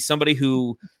is he somebody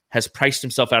who has priced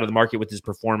himself out of the market with his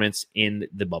performance in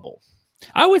the bubble?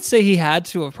 I would say he had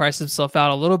to have priced himself out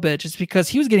a little bit just because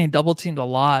he was getting double teamed a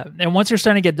lot. And once you're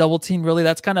starting to get double teamed, really,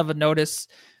 that's kind of a notice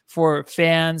for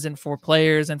fans and for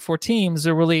players and for teams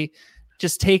to really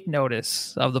just take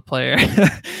notice of the player.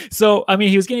 So, I mean,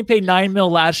 he was getting paid $9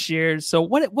 million last year. So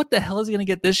what the hell is he going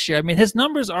to get this year? I mean, his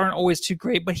numbers aren't always too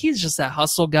great, but he's just that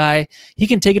hustle guy. He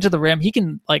can take it to the rim. He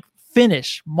can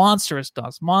finish monstrous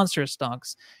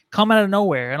dunks, come out of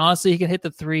nowhere. And honestly, he can hit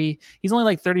the three. He's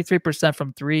only 33%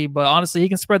 from three, but honestly, he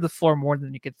can spread the floor more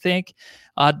than you could think.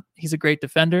 He's a great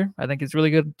defender. I think he's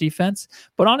really good defense.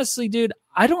 But honestly, dude,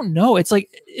 I don't know. It's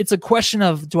a question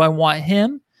of, do I want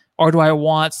him or do I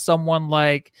want someone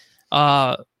like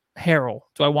Harrell?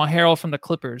 Do I want Harrell from the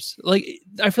Clippers?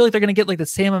 I feel like they're going to get the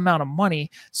same amount of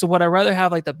money. So would I rather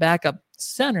have the backup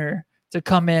center to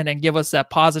come in and give us that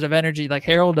positive energy like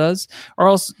Harrell does, or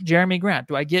else Jeremy Grant?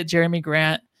 Do I get Jeremy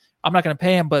Grant? I'm not going to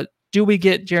pay him, but do we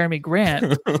get Jeremy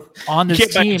Grant on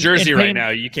this team? Jersey right now,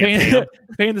 you can't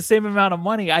paying the same amount of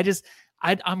money.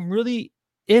 I'm really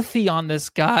iffy on this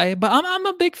guy, but I'm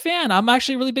a big fan. I'm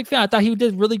actually a really big fan. I thought he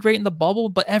did really great in the bubble,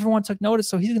 but everyone took notice,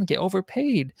 so he's going to get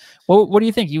overpaid. What do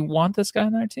you think? You want this guy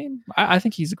on our team? I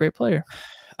think he's a great player.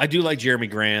 I do like Jeremy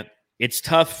Grant. It's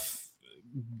tough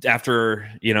after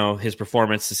his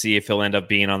performance to see if he'll end up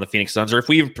being on the Phoenix Suns or if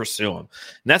we even pursue him. And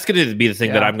that's going to be the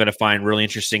thing that I'm going to find really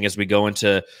interesting as we go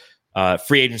into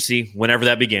free agency, whenever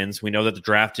that begins. We know that the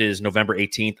draft is November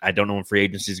 18th. I don't know when free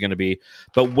agency is going to be,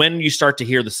 but when you start to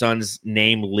hear the Suns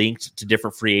name linked to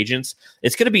different free agents,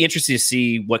 it's going to be interesting to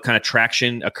see what kind of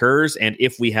traction occurs and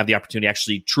if we have the opportunity to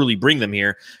actually truly bring them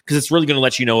here, because it's really going to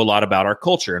let you know a lot about our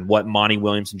culture and what Monty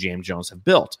Williams and James Jones have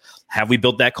built. Have we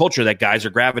built that culture that guys are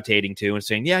gravitating to and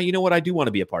saying, yeah, you know what, I do want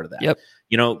to be a part of that. Yep.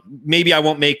 Maybe I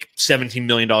won't make $17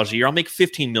 million a year. I'll make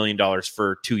 $15 million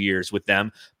for 2 years with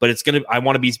them, but I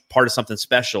want to be part of something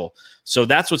special. So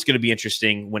that's what's going to be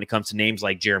interesting when it comes to names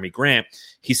like Jeremy Grant.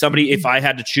 He's somebody, if I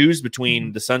had to choose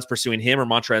between the Suns pursuing him or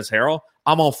Montrezl Harrell,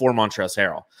 I'm all for Montrezl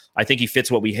Harrell. I think he fits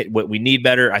what we need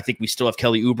better. I think we still have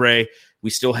Kelly Oubre. We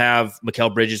still have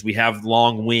Mikal Bridges. We have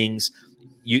long wings.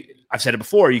 I've said it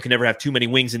before, you can never have too many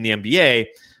wings in the NBA,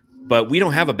 but we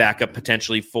don't have a backup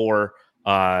potentially for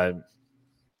DeAndre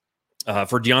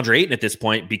Ayton at this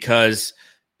point because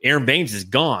Aaron Baines is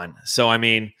gone. So, I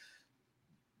mean,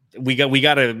 we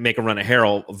got to make a run at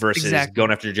Harrell versus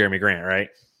going after Jeremy Grant, right?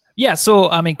 Yeah. So,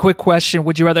 I mean, quick question.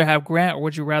 Would you rather have Grant or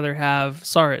would you rather have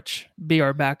Saric be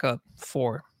our backup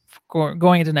for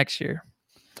going into next year?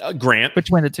 Grant.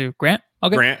 Between the two. Grant?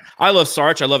 Okay. Grant. I love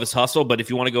Saric. I love his hustle. But if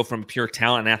you want to go from a pure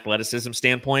talent and athleticism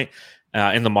standpoint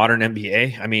in the modern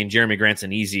NBA, I mean, Jeremy Grant's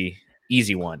an easy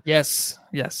one. Yes.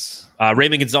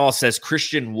 Raymond Gonzalez says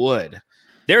Christian Wood.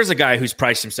 There's a guy who's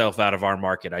priced himself out of our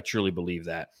market. I truly believe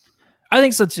that. I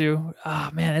think so too. Oh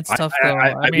man, it's tough though.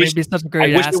 I mean, it'd be such a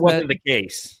great I wish asset. it wasn't the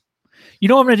case. You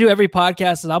know what I'm going to do every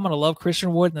podcast is I'm going to love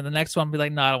Christian Wood, and then the next one I'll be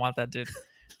like, no, I don't want that dude.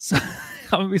 So I'm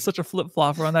going to be such a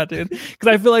flip-flopper on that dude. Because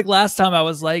I feel like last time I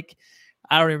was like,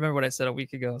 I don't remember what I said a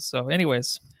week ago. So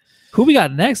anyways, who we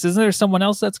got next? Isn't there someone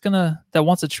else that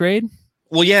wants a trade?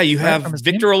 Well, yeah, you have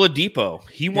Victor Oladipo.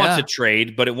 He wants a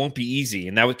trade, but it won't be easy.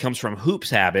 And that comes from Hoops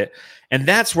Habit. And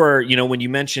that's where, when you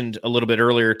mentioned a little bit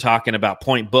earlier talking about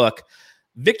point book,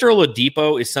 Victor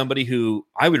Oladipo is somebody who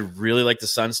I would really like the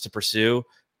Suns to pursue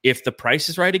if the price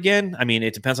is right again. I mean,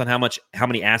 it depends on how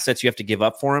many assets you have to give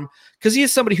up for him, because he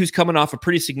is somebody who's coming off a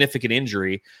pretty significant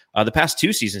injury. The past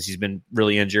 2 seasons, he's been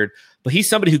really injured, but he's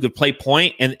somebody who could play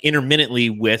point and intermittently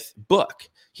with Book.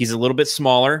 He's a little bit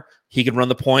smaller. He could run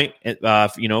the point,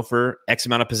 for X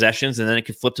amount of possessions, and then it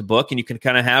could flip to Book, and you can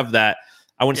kind of have that.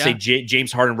 I wouldn't say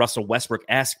James Harden, Russell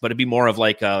Westbrook-esque, but it'd be more of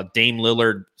like a Dame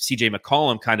Lillard, CJ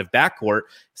McCollum kind of backcourt.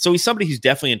 So he's somebody who's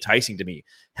definitely enticing to me.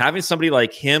 Having somebody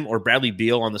like him or Bradley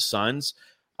Beal on the Suns,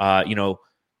 I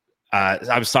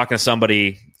was talking to somebody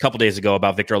a couple days ago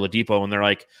about Victor Oladipo, and they're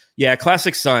like, yeah,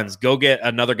 classic Suns, go get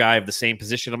another guy of the same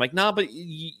position. I'm like, no, but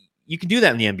you can do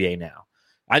that in the NBA now.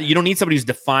 You don't need somebody who's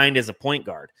defined as a point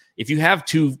guard. If you have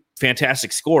 2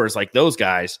 fantastic scorers like those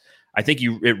guys, I think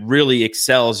it really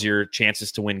excels your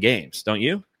chances to win games, don't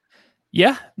you?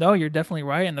 Yeah, no, you're definitely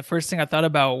right. And the first thing I thought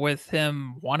about with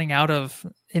him wanting out of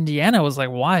Indiana was like,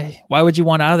 why? Why would you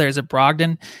want out of there? Is it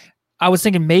Brogdon? I was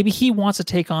thinking maybe he wants to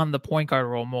take on the point guard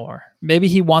role more. Maybe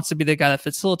he wants to be the guy that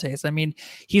facilitates. I mean,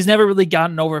 he's never really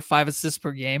gotten over 5 assists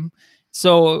per game.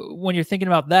 So when you're thinking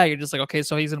about that, you're just like, okay,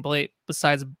 so he's going to play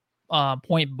besides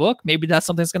point Book. Maybe that's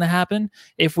something that's going to happen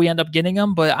if we end up getting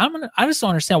him. But I just don't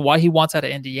understand why he wants out of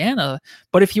Indiana.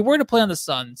 But if he were to play on the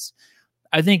Suns,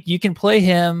 I think you can play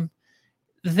him.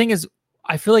 The thing is,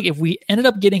 I feel like if we ended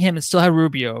up getting him and still had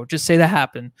Rubio, just say that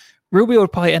happened, Rubio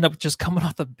would probably end up just coming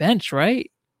off the bench, right?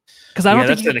 Because I don't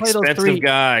think that's an expensive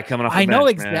guy coming off the bench. I know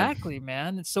exactly,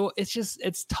 man. So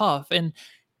it's tough. And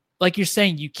like you're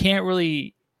saying, you can't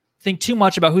really think too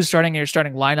much about who's starting in your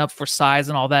starting lineup for size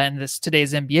and all that in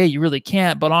today's NBA. You really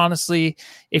can't. But honestly,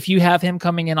 if you have him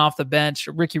coming in off the bench,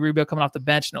 Ricky Rubio coming off the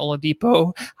bench, and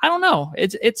Oladipo, I don't know.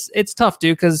 It's tough,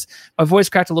 dude, because my voice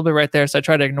cracked a little bit right there, so I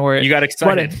tried to ignore it. You got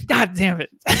excited. God damn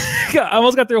it. I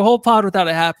almost got through a whole pod without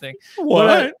it happening.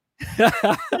 What?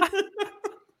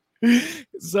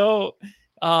 So,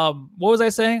 what was I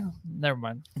saying? Never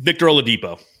mind. Victor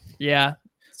Oladipo. Yeah,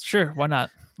 sure. Why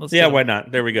not? Why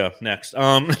not? There we go. Next.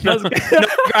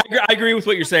 I agree with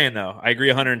what you're saying, though. I agree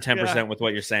 110% with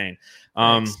what you're saying.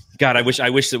 God, I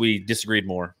wish that we disagreed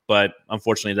more, but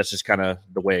unfortunately, that's just kind of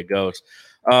the way it goes.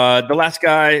 The last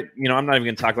guy, I'm not even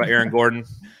going to talk about Aaron Gordon.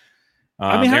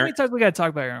 How many times we got to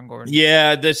talk about Aaron Gordon?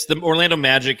 Yeah, the Orlando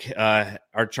Magic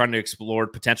are trying to explore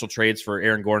potential trades for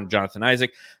Aaron Gordon, Jonathan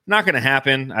Isaac. Not going to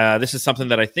happen. This is something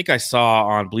that I think I saw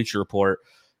on Bleacher Report.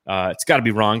 It's got to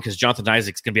be wrong because Jonathan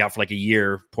Isaac's going to be out for like a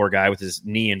year. Poor guy with his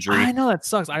knee injury. I know that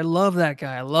sucks. I love that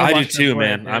guy. I do too,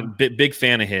 man. I'm a big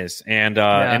fan of his. And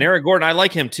Aaron Gordon, I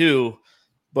like him too,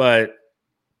 but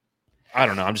I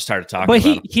don't know. I'm just tired of talking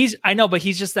about him. I know, but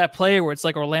he's just that player where it's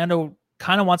like Orlando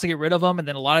kind of wants to get rid of him, and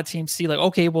then a lot of teams see like,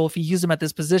 okay, well, if you use him at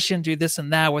this position, do this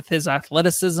and that with his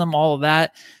athleticism, all of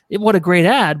that, what a great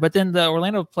ad. But then the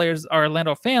Orlando fans are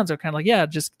kind of like, yeah,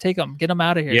 just take him, get him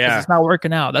out of here, because it's not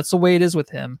working out. That's the way it is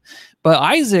with him. But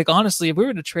Isaac, honestly, if we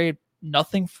were to trade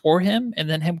nothing for him and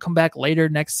then him come back later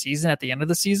next season at the end of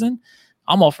the season,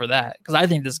 I'm all for that, because I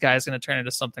think this guy is going to turn into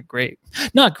something great.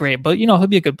 Not great, but he'll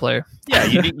be a good player. Yeah,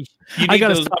 you need I got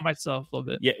to stop myself a little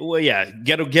bit. Yeah, well, yeah,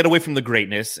 get away from the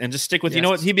greatness and just stick with. You know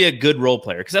what? He'd be a good role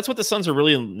player, because that's what the Suns are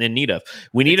really in need of.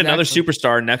 We need another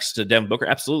superstar next to Devin Booker,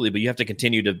 absolutely, but you have to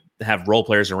continue to have role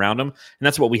players around him, and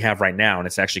that's what we have right now, and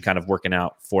it's actually kind of working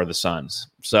out for the Suns.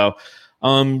 So,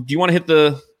 do you want to hit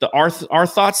the our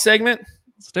thoughts segment?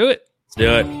 Let's do it.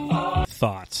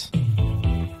 Thoughts.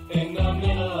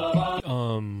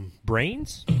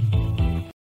 Brains?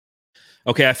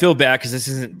 Okay, I feel bad because this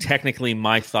isn't technically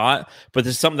my thought, but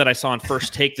this is something that I saw on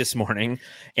First Take this morning.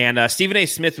 And Stephen A.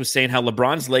 Smith was saying how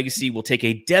LeBron's legacy will take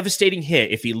a devastating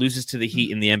hit if he loses to the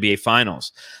Heat in the NBA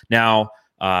Finals. Now,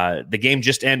 the game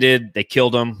just ended. They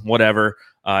killed him, whatever.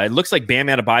 It looks like Bam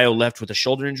Adebayo left with a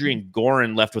shoulder injury and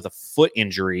Goran left with a foot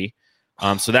injury.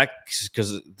 So that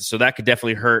could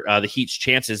definitely hurt the Heat's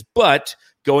chances. But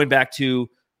going back to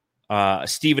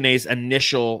Stephen A's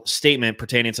initial statement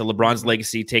pertaining to LeBron's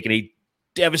legacy taking a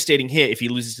devastating hit if he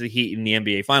loses to the Heat in the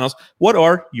NBA Finals, what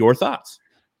are your thoughts?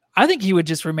 I think he would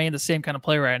just remain the same kind of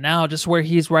player right now, just where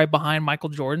he's right behind Michael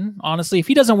Jordan. Honestly, if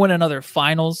he doesn't win another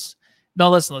Finals,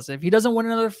 listen. If he doesn't win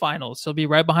another Finals, he'll be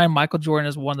right behind Michael Jordan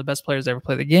as one of the best players to ever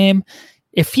play the game.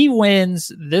 if he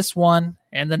wins this one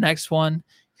and the next one,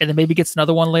 and then maybe gets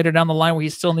another one later down the line where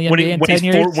he's still in the NBA in 10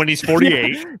 years. When he's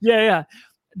 48. Yeah.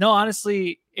 No,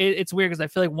 honestly, it's weird because I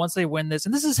feel like once they win this,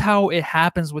 and this is how it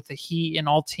happens with the Heat and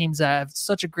all teams that have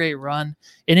such a great run,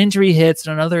 an injury hits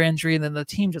and another injury, and then the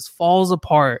team just falls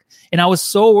apart. And I was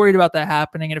so worried about that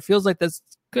happening, and it feels like that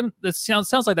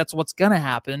sounds like that's what's gonna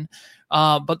happen.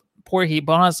 But poor Heat.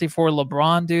 But honestly, for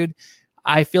LeBron, dude,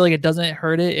 I feel like it doesn't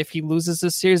hurt it if he loses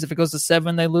this series. If it goes to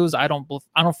 7, they lose. I don't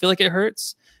feel like it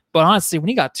hurts. But honestly, when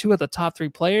you got 2 of the top 3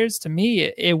 players, to me,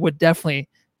 it would definitely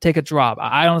take a drop.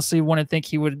 I honestly wouldn't think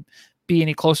he would be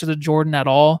any closer to Jordan at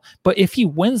all. But if he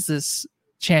wins this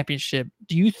championship,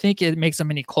 do you think it makes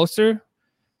him any closer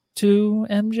to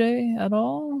MJ at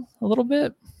all? A little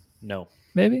bit? No.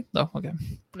 Maybe? No, okay.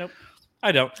 Nope.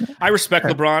 I don't. I respect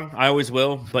LeBron. I always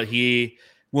will. But he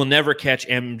will never catch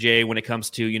MJ when it comes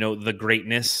to, the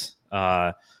greatness,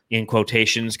 in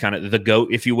quotations, kind of the GOAT,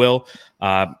 if you will.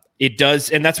 It does,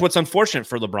 and that's what's unfortunate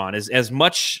for LeBron is as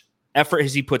much effort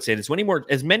as he puts in,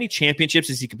 as many championships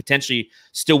as he could potentially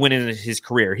still win in his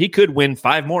career. He could win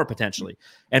 5 more potentially,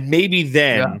 and maybe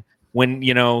then when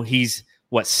he's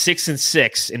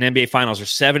 6-6 in NBA Finals or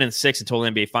 7-6 in total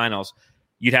NBA Finals,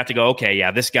 you'd have to go, okay,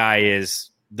 yeah, this guy is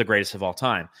the greatest of all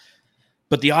time.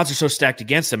 But the odds are so stacked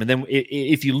against him, and then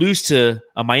if you lose to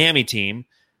a Miami team.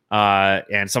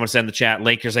 And someone said in the chat,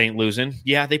 Lakers ain't losing.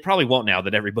 Yeah, they probably won't now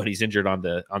that everybody's injured on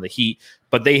the Heat.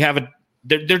 But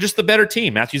they're just the better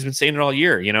team. Matthew's been saying it all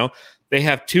year. They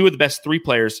have 2 of the best 3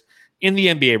 players in the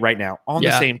NBA right now on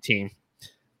the same team,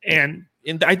 and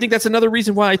I think that's another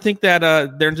reason why I think that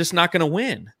they're just not going to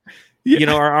win.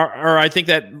 Yeah. Or I think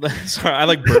that. Sorry, I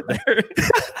like burp there.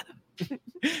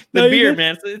 The beer,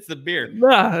 man. It's the beer.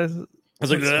 Nah, I was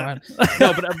like,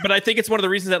 no, but I think it's one of the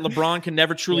reasons that LeBron can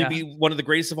never truly be one of the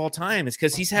greatest of all time is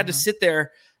because he's had to sit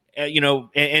there,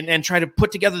 and try to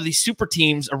put together these super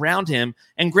teams around him.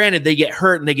 And granted, they get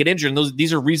hurt and they get injured, and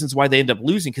these are reasons why they end up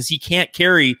losing because he can't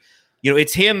carry.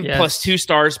 It's him plus 2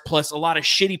 stars plus a lot of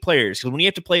shitty players. Because when you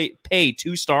have to pay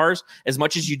 2 stars as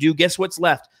much as you do, guess what's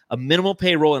left? A minimal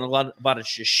payroll and a lot of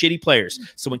shitty players.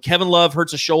 So when Kevin Love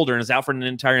hurts a shoulder and is out for an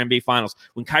entire NBA Finals,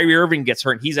 when Kyrie Irving gets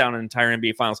hurt and he's out in an entire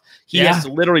NBA Finals, he has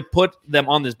to literally put them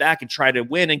on his back and try to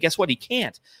win. And guess what? He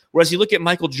can't. Whereas you look at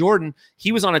Michael Jordan,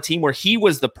 he was on a team where he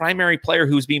was the primary player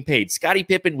who was being paid. Scottie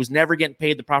Pippen was never getting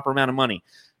paid the proper amount of money.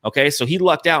 Okay, so he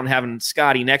lucked out in having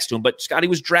Scottie next to him, but Scottie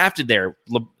was drafted there.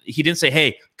 He didn't say,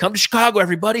 hey, come to Chicago,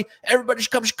 everybody. Everybody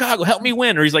should come to Chicago. Help me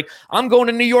win. Or he's like, I'm going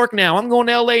to New York now. I'm going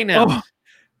to L.A. now. Oh.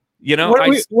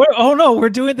 We're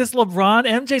doing this LeBron.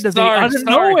 MJ does out of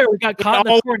nowhere. We got caught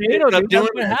in a tornado. Dude. That's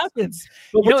what happens.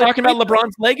 But we're talking about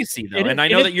LeBron's legacy, though. And I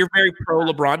know that you're very pro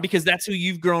LeBron because that's who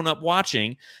you've grown up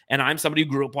watching. And I'm somebody who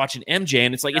grew up watching MJ.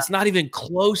 And it's like, it's not even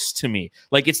close to me.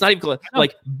 Like, it's not even close.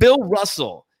 Like, Bill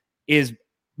Russell is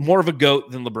more of a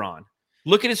GOAT than LeBron.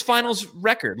 Look at his finals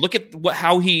record. Look at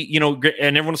how he, and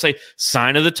everyone will say,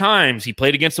 sign of the times. He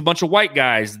played against a bunch of white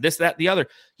guys, this, that, the other.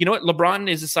 You know what? LeBron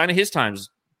is a sign of his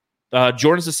times.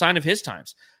 Jordan's a sign of his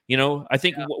times. I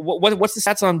think what's the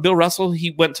stats on Bill Russell?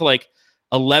 He went to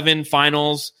 11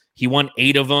 finals. He won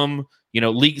 8 of them.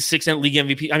 League 6 and league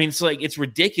MVP. I mean, it's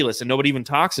ridiculous, and nobody even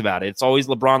talks about it. It's always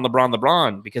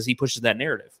LeBron because he pushes that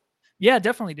narrative. Yeah,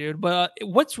 definitely, dude. But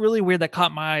what's really weird that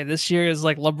caught my eye this year is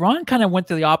LeBron kind of went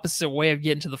the opposite way of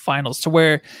getting to the finals to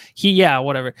where he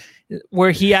was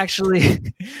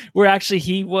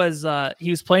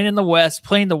playing in the West,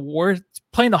 playing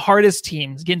the hardest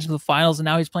teams, getting to the finals, and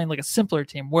now he's playing a simpler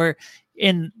team where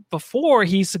before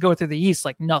he used to go through the East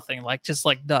like nothing, just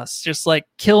like dust, just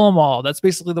kill them all. That's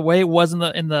basically the way it was in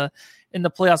the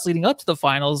playoffs leading up to the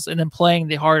finals, and then playing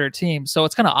the harder team. So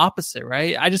it's kind of opposite,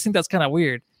 right? I just think that's kind of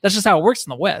weird. That's just how it works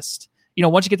in the West.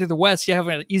 Once you get through the West, you have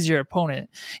an easier opponent.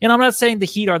 And I'm not saying the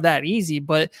Heat are that easy,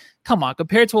 but come on,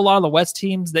 compared to a lot of the West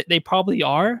teams, that they probably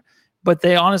are. But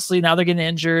they honestly, now they're getting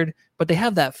injured, but they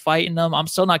have that fight in them. I'm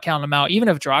still not counting them out. Even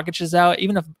if Dragic is out,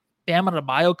 even if Bam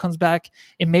Adebayo comes back,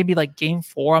 it may be game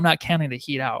 4. I'm not counting the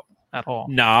Heat out at all.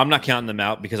 No, I'm not counting them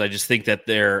out because I just think that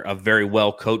they're a very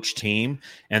well-coached team,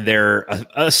 and they're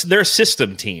a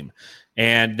system team.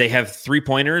 And they have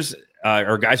 3-pointers.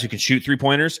 Or guys who can shoot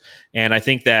 3-pointers. And I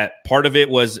think that part of it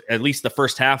was, at least the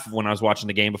first half when I was watching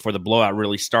the game before the blowout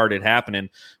really started happening,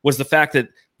 was the fact that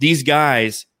these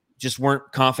guys just weren't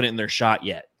confident in their shot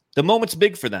yet. The moment's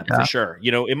big for them, for sure.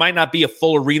 It might not be a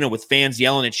full arena with fans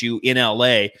yelling at you in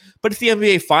LA, but it's the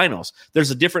NBA Finals.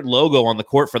 There's a different logo on the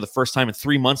court for the first time in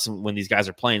 3 months when these guys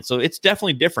are playing. So it's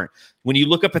definitely different. When you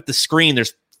look up at the screen,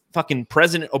 there's fucking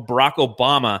President Barack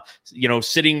Obama,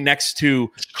 sitting next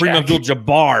to Kareem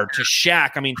Abdul-Jabbar, to Shaq.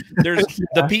 I mean, there's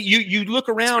you look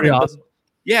around and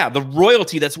Yeah, the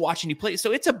royalty that's watching you play.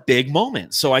 So it's a big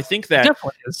moment. So I think that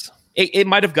definitely is. It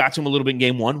might have got to him a little bit in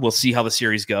game one. We'll see how the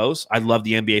series goes. I love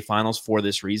the NBA Finals for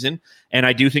this reason. And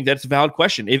I do think that's a valid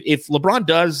question. If LeBron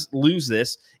does lose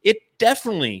this, it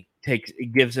definitely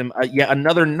gives him yet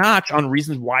another notch on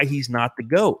reasons why he's not the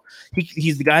GOAT.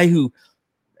 He's the guy who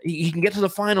he can get to the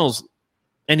finals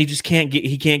and he just can't get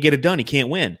it done. He can't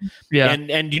win. Yeah.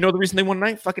 And you know the reason they won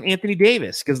tonight? Fucking Anthony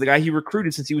Davis, because the guy he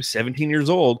recruited since he was 17 years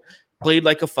old played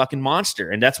like a fucking monster.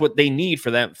 And that's what they need for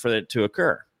that to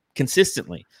occur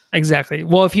consistently. Exactly.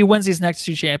 Well, if he wins these next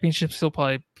 2 championships, he'll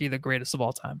probably be the greatest of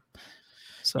all time.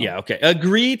 So yeah, okay.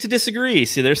 Agree to disagree.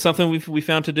 See, there's something we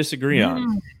found to disagree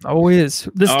on. Always.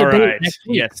 This all debate right. next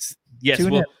week. Yes.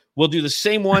 We'll do the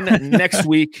same one next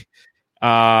week.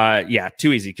 Yeah,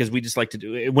 too easy because we just like to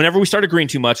do it. Whenever we start agreeing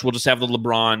too much, we'll just have the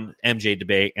LeBron MJ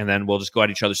debate, and then we'll just go at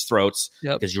each other's throats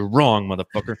because you're wrong,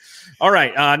 motherfucker. All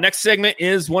right. Next segment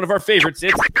is one of our favorites.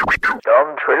 It's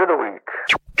Dumb Trade of the Week.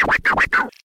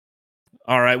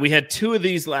 All right, we had 2 of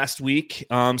these last week,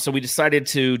 so we decided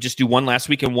to just do one last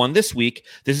week and one this week.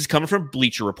 This is coming from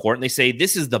Bleacher Report, and they say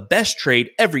this is the best trade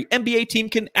every NBA team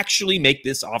can actually make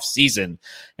this offseason.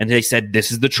 And they said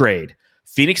this is the trade.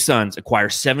 Phoenix Suns acquire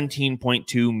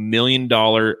 $17.2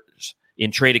 million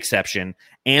in trade exception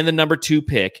and the number 2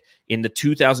 pick in the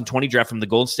 2020 draft from the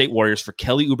Golden State Warriors for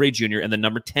Kelly Oubre Jr. and the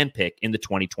number 10 pick in the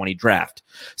 2020 draft.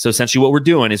 So essentially what we're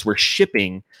doing is we're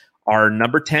shipping our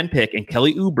number 10 pick and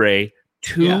Kelly Oubre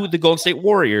to the Golden State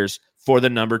Warriors for the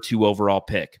number 2 overall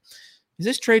pick. Is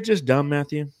this trade just dumb,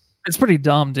 Matthew? It's pretty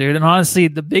dumb, dude. And honestly,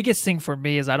 the biggest thing for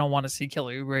me is I don't want to see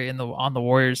Kelly Oubre on the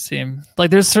Warriors team.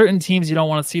 Like, there's certain teams you don't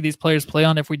want to see these players play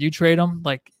on if we do trade them,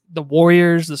 like the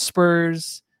Warriors, the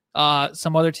Spurs,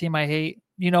 some other team I hate.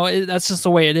 You know, that's just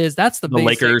the way it is. That's the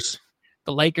Lakers.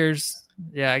 The Lakers.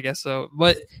 Yeah, I guess so.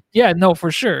 But yeah, no, for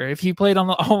sure. If he played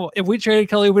if we traded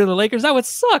Kelly Oubre to the Lakers, that would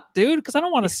suck, dude. Because I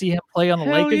don't want to see him play on the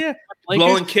Lakers. Yeah.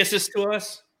 Blowing kisses to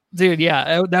us. Dude,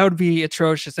 yeah, that would be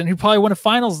atrocious. And he'd probably win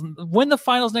the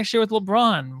finals next year with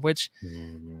LeBron, which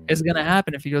is going to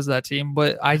happen if he goes to that team.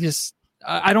 But I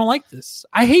don't like this.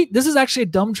 This is actually a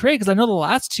dumb trade because I know the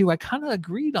last 2 I kind of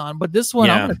agreed on, but this one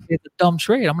I'm going to say it's a dumb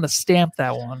trade. I'm going to stamp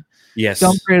that one. Yes.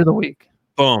 Dumb trade of the week.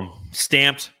 Boom.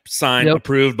 Stamped, signed,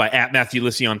 approved by @Matthew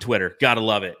Lissy on Twitter. Gotta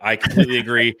love it. I completely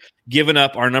agree. Giving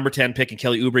up our number 10 pick and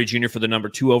Kelly Oubre Jr. for the number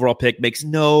 2 overall pick makes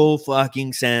no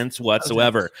fucking sense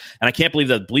whatsoever. And I can't believe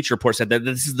that Bleacher Report said that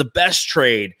this is the best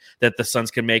trade that the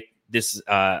Suns can make this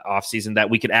offseason that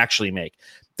we could actually make.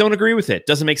 Don't agree with it.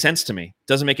 Doesn't make sense to me.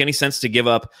 Doesn't make any sense to give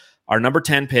up our number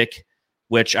 10 pick,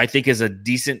 which I think is a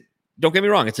decent, don't get me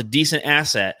wrong, it's a decent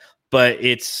asset, but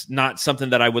it's not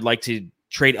something that I would like to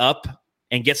trade up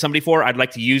and get somebody for. I'd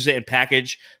like to use it and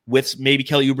package with maybe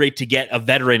Kelly Oubre to get a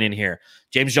veteran in here.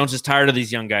 James Jones is tired of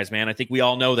these young guys, man. I think we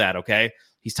all know that, okay?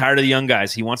 He's tired of the young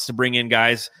guys. He wants to bring in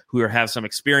guys who have some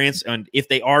experience, and if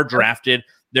they are drafted,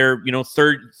 they're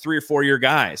 3 or 4 year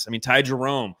guys. I mean, Ty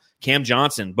Jerome, Cam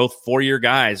Johnson, both 4-year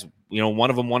guys. One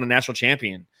of them won a national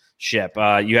championship.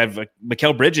 You have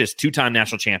Mikal Bridges, 2-time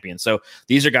national champion. So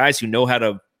these are guys who know how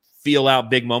to feel out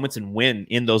big moments and win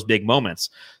in those big moments.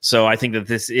 So I think that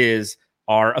this is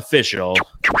our official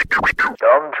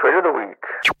Dumb Trade of the Week.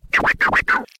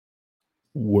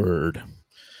 Word.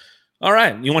 All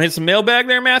right. You want to hit some mailbag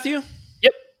there, Matthew?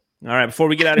 Yep. All right. Before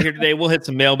we get out of here today, we'll hit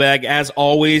some mailbag. As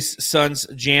always, Suns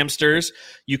Jamsters,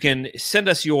 you can send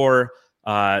us your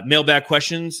mailbag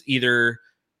questions either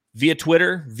via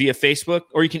Twitter, via Facebook,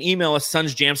 or you can email us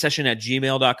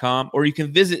sunsjamsession@gmail.com, or you can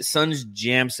visit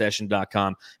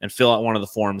sunsjamsession.com and fill out one of the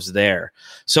forms there.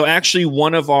 So actually,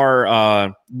 one of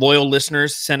our loyal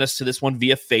listeners sent us to this one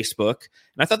via Facebook,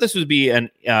 and I thought this would be an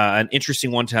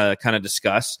interesting one to kind of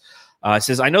discuss. It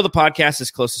says, I know the podcast is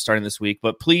close to starting this week,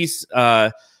 but please,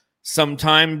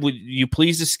 sometime would you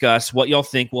please discuss what y'all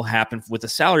think will happen with the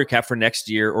salary cap for next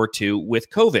year or 2 with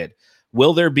COVID?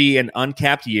 Will there be an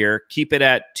uncapped year, keep it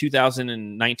at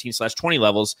 2019/20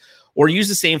 levels, or use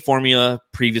the same formula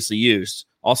previously used?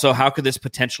 Also, how could this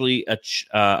potentially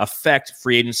affect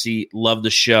free agency? Love the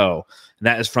show. And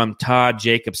that is from Todd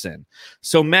Jacobson.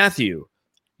 So, Matthew,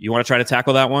 you want to try to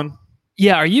tackle that one?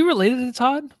 Yeah. Are you related to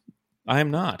Todd? I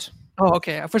am not. Oh,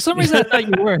 okay. For some reason, I thought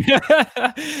you were.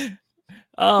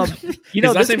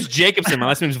 His last name's Jacobson. My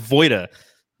last name's Voida.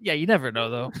 Yeah, you never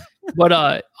know though.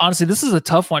 But honestly, this is a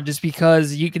tough one just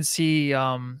because you can see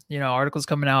articles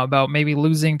coming out about maybe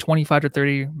losing 25 to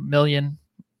 30 million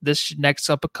this next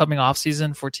upcoming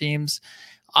offseason for teams.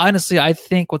 Honestly, I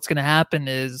think what's going to happen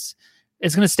is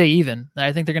it's going to stay even.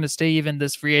 I think they're going to stay even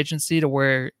this free agency to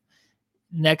where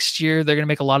next year they're going to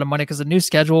make a lot of money because the new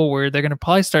schedule where they're going to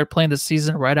probably start playing the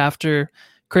season right after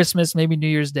Christmas, maybe New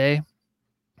Year's Day.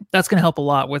 That's going to help a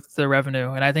lot with the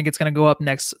revenue. And I think it's going to go up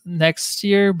next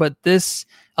year. But this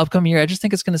upcoming year, I just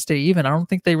think it's going to stay even. I don't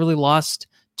think they really lost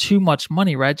too much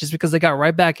money, right? Just because they got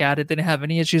right back at it. They didn't have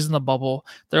any issues in the bubble.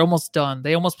 They're almost done.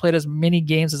 They almost played as many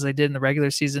games as they did in the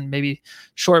regular season, maybe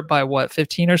short by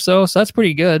 15 or so. So that's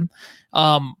pretty good.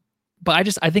 But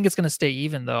I think it's going to stay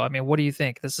even though. I mean, what do you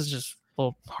think? This is just a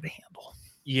little hard to handle.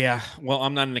 Yeah. Well,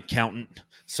 I'm not an accountant,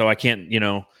 so I can't,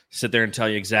 sit there and tell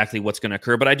you exactly what's going to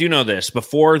occur. But I do know this.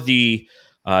 Before the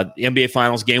NBA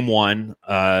Finals Game 1,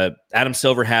 Adam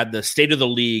Silver had the State of the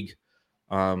League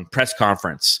press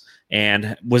conference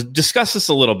and discussed this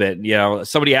a little bit.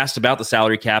 Somebody asked about the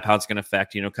salary cap, how it's going to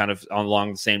affect, kind of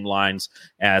along the same lines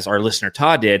as our listener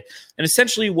Todd did. And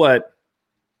essentially what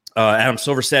Adam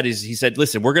Silver said is he said,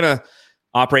 listen, we're going to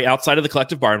operate outside of the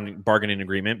collective bargaining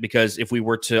agreement, because if we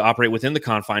were to operate within the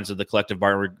confines of the collective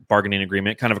bargaining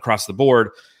agreement, kind of across the board,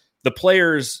 the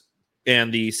players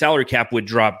and the salary cap would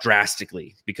drop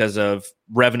drastically because of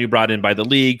revenue brought in by the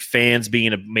league, fans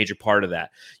being a major part of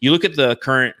that. You look at the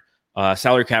current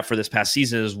salary cap for this past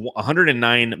season is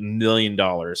 $109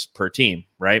 million per team,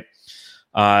 right?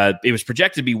 It was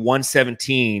projected to be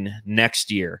 117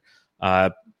 next year.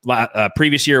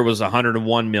 Previous year was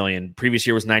 101 million. Previous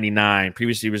year was 99.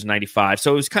 Previous year was 95.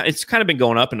 So it's kind of been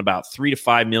going up in about $3 to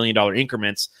 $5 million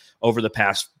increments over the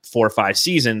past 4 or 5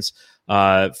 seasons,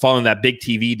 following that big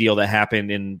TV deal that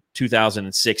happened in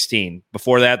 2016.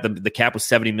 Before that, the cap was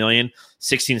 70 million.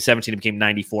 16 and 17 it became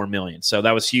 94 million. So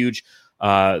that was huge.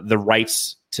 The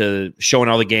rights to showing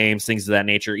all the games, things of that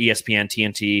nature, ESPN,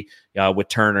 TNT, with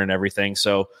Turner and everything.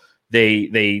 So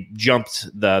they jumped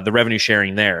the revenue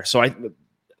sharing there. So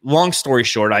long story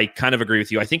short, I kind of agree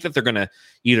with you. I think that they're going to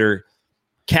either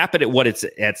cap it at what it's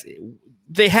at.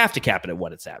 They have to cap it at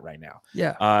what it's at right now.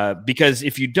 Yeah. Because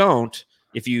if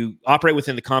you operate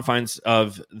within the confines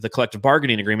of the collective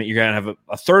bargaining agreement, you're going to have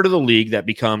a third of the league that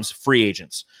becomes free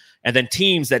agents. And then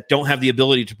teams that don't have the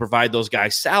ability to provide those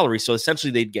guys salary. So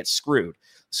essentially they'd get screwed.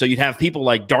 So you'd have people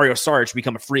like Dario Saric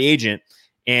become a free agent,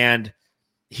 and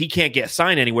he can't get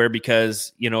signed anywhere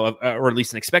because, or at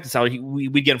least an expected salary,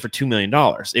 we'd get him for $2 million.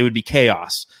 It would be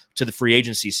chaos to the free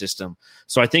agency system.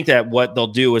 So I think that what they'll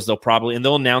do is they'll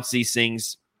announce these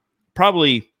things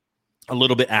probably a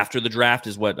little bit after the draft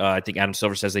is what I think Adam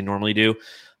Silver says they normally do.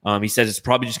 He says it's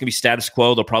probably just going to be status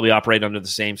quo. They'll probably operate under the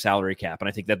same salary cap. And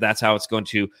I think that that's how it's going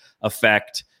to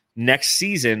affect next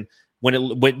season.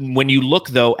 When you look,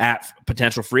 though, at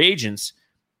potential free agents,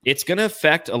 it's going to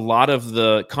affect a lot of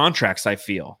the contracts, I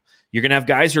feel. You're going to have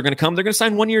guys who are going to come. They're going to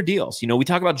sign one-year deals. We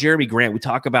talk about Jeremy Grant. We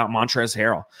talk about Montrezl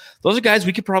Harrell. Those are guys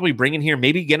we could probably bring in here,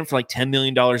 maybe get them for like $10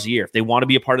 million a year. If they want to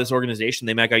be a part of this organization,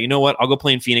 they might go, you know what? I'll go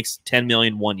play in Phoenix, $10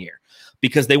 million 1 year.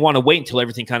 Because they want to wait until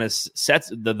everything kind of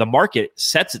sets, the market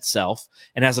sets itself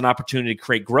and has an opportunity to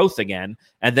create growth again.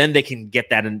 And then they can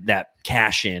get that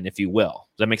cash in, if you will.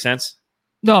 Does that make sense?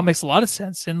 No, it makes a lot of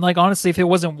sense. And honestly, if it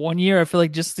wasn't 1 year, I feel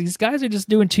like just these guys are just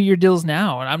doing 2-year deals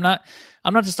now. And I'm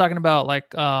not just talking about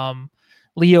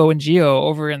Leo and Gio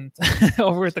over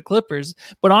at the Clippers.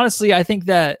 But honestly, I think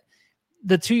that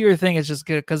the 2-year thing is just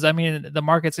good because the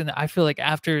market's I feel like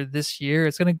after this year,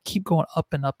 it's going to keep going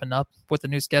up and up and up with the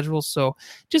new schedule. So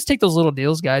just take those little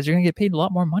deals, guys. You're going to get paid a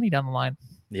lot more money down the line.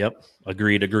 Yep.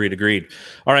 Agreed.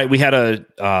 All right. We had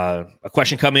a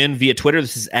question come in via Twitter.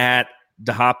 This is at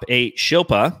Dahop8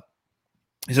 Shilpa.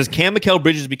 He says, can Mikal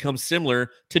Bridges become similar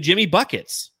to Jimmy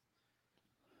Buckets?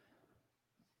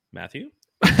 Matthew?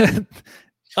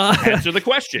 Answer the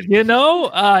question.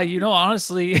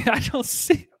 Honestly,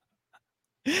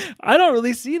 I don't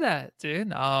really see that,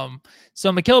 dude.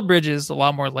 So Mikal Bridges is a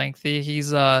lot more lengthy.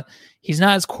 He's not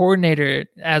as coordinated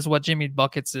as what Jimmy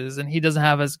Buckets is, and he doesn't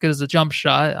have as good as a jump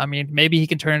shot. I mean, maybe he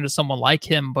can turn into someone like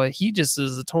him, but he just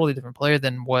is a totally different player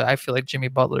than what I feel like Jimmy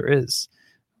Butler is.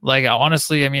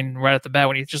 Honestly, right at the bat,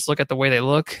 when you just look at the way they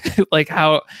look,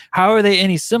 how are they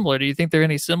any similar? Do you think they're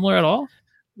any similar at all?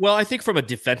 Well, I think from a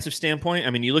defensive standpoint,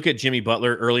 you look at Jimmy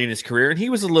Butler early in his career, and he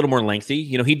was a little more lengthy.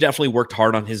 He definitely worked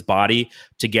hard on his body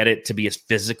to get it to be as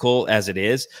physical as it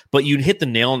is. But you'd hit the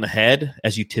nail on the head,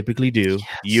 as you typically do.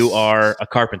 Yes. You are a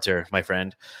carpenter, my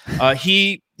friend.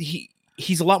 He's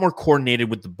a lot more coordinated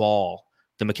with the ball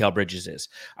than Mikal Bridges is.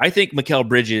 I think Mikal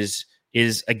Bridges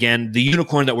is, again, the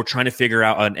unicorn that we're trying to figure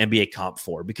out an NBA comp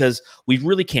for, because we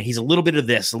really can't. He's a little bit of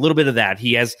this, a little bit of that.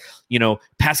 He has,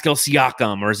 Pascal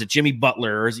Siakam, or is it Jimmy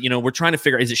Butler? Or we're trying to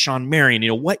figure out, is it Sean Marion?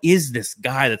 What is this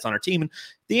guy that's on our team? And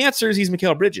the answer is he's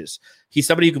Mikal Bridges. He's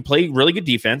somebody who can play really good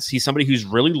defense. He's somebody who's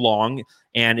really long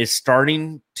and is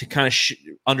starting to kind of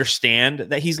understand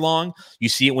that he's long. You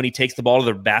see it when he takes the ball to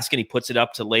the basket, he puts it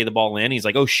up to lay the ball in. He's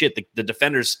like, oh shit, the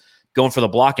defender's going for the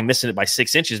block and missing it by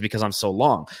 6 inches because I'm so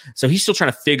long. So he's still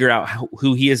trying to figure out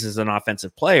who he is as an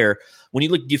offensive player. When you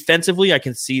look defensively, I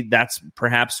can see that's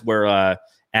perhaps where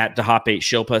at Dahape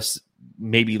Shilpa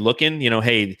maybe looking,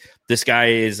 hey, this guy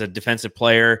is a defensive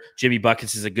player. Jimmy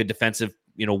Buckets is a good defensive,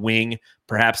 wing.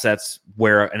 Perhaps that's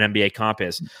where an NBA comp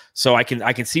is. So I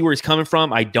can see where he's coming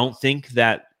from. I don't think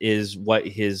that is what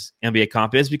his NBA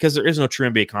comp is, because there is no true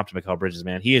NBA comp to Mikal Bridges,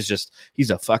 man. He's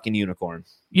a fucking unicorn.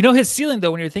 His ceiling,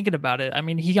 though, when you're thinking about it, I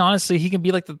mean, he can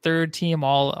be like the third team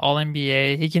all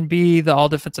NBA. He can be the all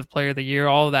defensive player of the year,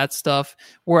 all of that stuff,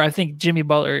 where I think Jimmy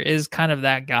Butler is kind of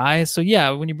that guy. So yeah,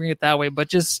 when you bring it that way, but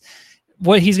just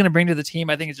what he's going to bring to the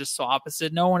team, I think, is just so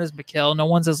opposite. No one is Mikal. No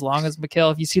one's as long as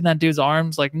Mikal. If you see that dude's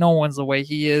arms, like, no one's the way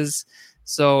he is.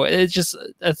 So it's just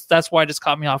that's why it just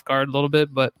caught me off guard a little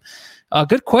bit. But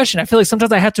good question. I feel like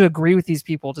sometimes I have to agree with these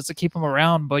people just to keep them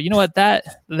around. But you know what?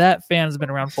 That fan has been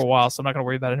around for a while, so I'm not going to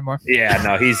worry about it anymore. Yeah,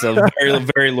 no, he's a very,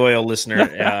 very loyal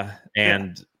listener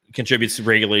and contributes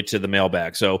regularly to the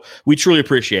mailbag. So we truly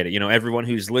appreciate it. Everyone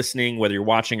who's listening, whether you're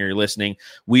watching or you're listening,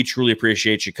 we truly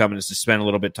appreciate you coming to spend a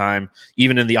little bit of time.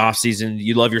 Even in the off season,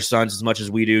 you love your Suns as much as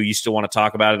we do. You still want to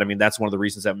talk about it. I mean, that's one of the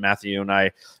reasons that Matthew and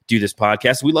I do this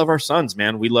podcast. We love our Suns,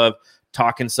 man. We love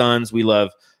talking Suns. We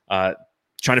love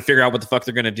trying to figure out what the fuck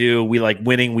they're going to do. We like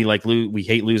winning. We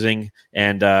hate losing.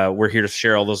 And we're here to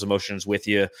share all those emotions with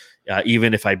you.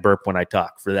 Even if I burp when I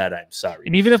talk, for that, I'm sorry.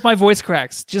 And even if my voice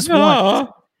cracks, just one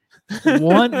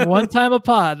time a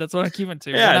pod. That's what I'm keeping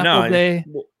to. Yeah, no. Day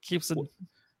keeps it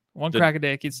one crack a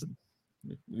day. Keeps it.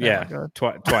 Yeah,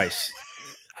 twice.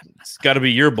 It's got to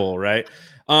be your bowl, right?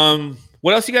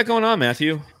 What else you got going on,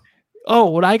 Matthew? Oh,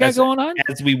 what I got going on?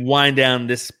 As we wind down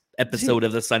this episode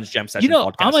of the Suns Jam Session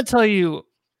podcast. I'm going to tell you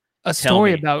a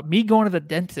story about me going to the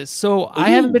dentist. So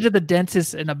I haven't been to the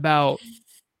dentist in about,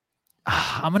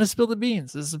 I'm going to spill the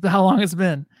beans. This is how long it's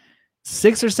been.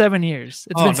 6 or 7 years.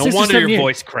 It's been no wonder your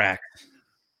voice cracked.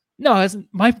 No,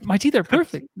 my teeth are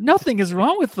perfect. Nothing is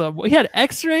wrong with them. We had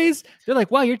x-rays. They're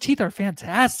like, wow, your teeth are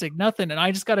fantastic. Nothing. And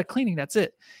I just got a cleaning. That's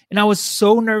it. And I was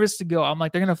so nervous to go. I'm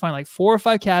like, they're going to find like 4 or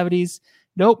 5 cavities.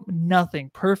 Nope,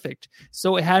 nothing. Perfect.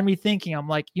 So it had me thinking, I'm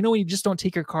like, when you just don't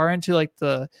take your car into like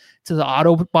to the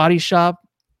auto body shop,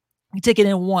 you take it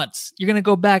in once. You're going to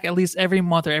go back at least every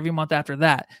month or every month after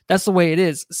that. That's the way it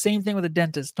is. Same thing with a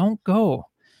dentist. Don't go.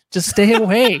 Just stay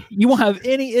away. You won't have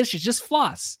any issues. Just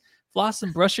floss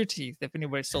and brush your teeth. If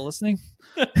anybody's still listening,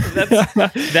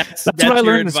 that's what I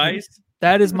learned. Advice.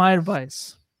 That is my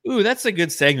advice. Ooh, that's a good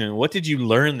segment. What did you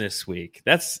learn this week?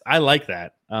 I like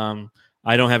that.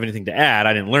 I don't have anything to add.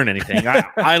 I didn't learn anything.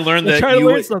 I learned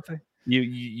that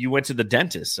you went to the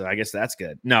dentist, so I guess that's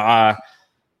good. No.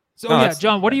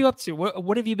 John, what are you up to?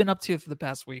 What have you been up to for the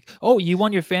past week? Oh, you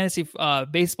won your fantasy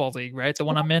baseball league, right? The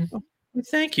one I'm in.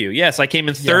 Thank you. Yes, I came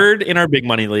in third in our big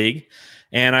money league,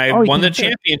 and I won the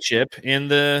championship in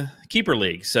the keeper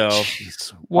league. So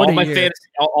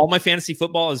all my fantasy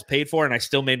football is paid for, and I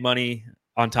still made money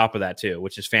on top of that too,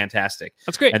 which is fantastic.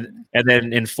 That's great. And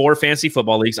then in 4 fantasy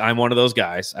football leagues, I'm one of those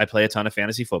guys. I play a ton of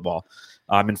fantasy football.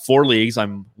 In 4 leagues,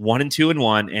 I'm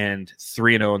 1-2-1 and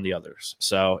 3-0 in the others.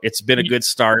 So it's been a good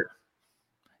start.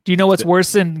 Do you know what's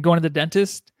worse than going to the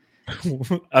dentist?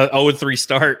 0-3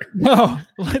 start. No,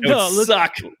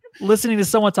 suck. Listening to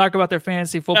someone talk about their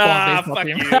fantasy football and baseball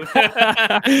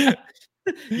team.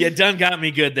 You done got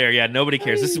me good there. Yeah, nobody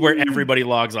cares. This is where everybody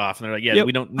logs off, and they're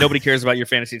like, nobody cares about your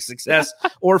fantasy success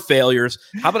or failures.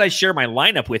 How about I share my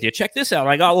lineup with you? Check this out.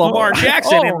 I got Lamar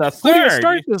Jackson in the third. Who do you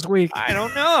start this week? I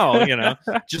don't know.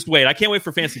 Just wait. I can't wait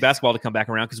for fantasy basketball to come back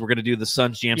around, because we're going to do the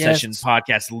Suns Jam Session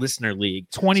podcast listener league.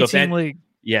 20-team league.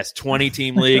 Yes,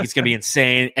 20-team league. It's going to be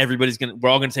insane. We're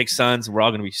all going to take Suns. We're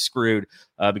all going to be screwed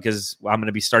because I'm going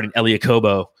to be starting Elie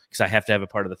Okobo because I have to have a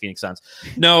part of the Phoenix Suns.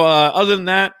 No, other than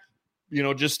that,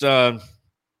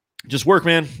 just work,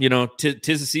 man. Tis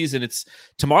the season.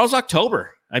 Tomorrow's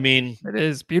October. I mean, it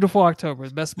is beautiful October.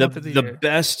 The best month of the year. The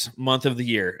best month of the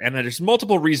year. And there's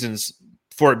multiple reasons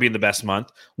for it being the best month.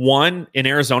 One, in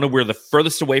Arizona, we're the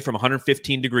furthest away from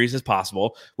 115 degrees as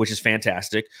possible, which is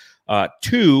fantastic.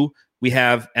 2, we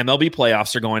have MLB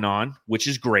playoffs are going on, which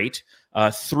is great.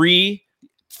 3,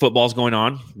 football's going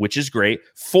on, which is great.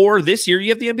 4, this year, you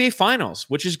have the NBA Finals,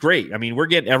 which is great. I mean, we're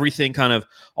getting everything kind of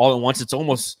all at once. It's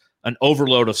almost an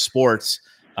overload of sports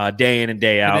day in and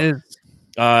day out. It is.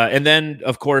 And then,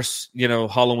 of course,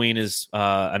 Halloween is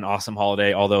an awesome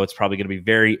holiday, although it's probably going to be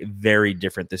very, very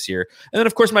different this year. And then,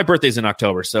 of course, my birthday's in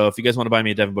October. So if you guys want to buy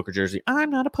me a Devin Booker jersey, I'm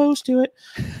not opposed to it.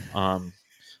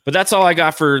 But that's all I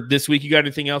got for this week. You got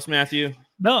anything else, Matthew?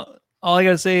 No. All I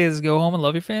got to say is go home and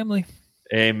love your family.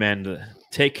 Amen.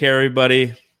 Take care,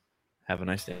 everybody. Have a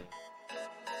nice day.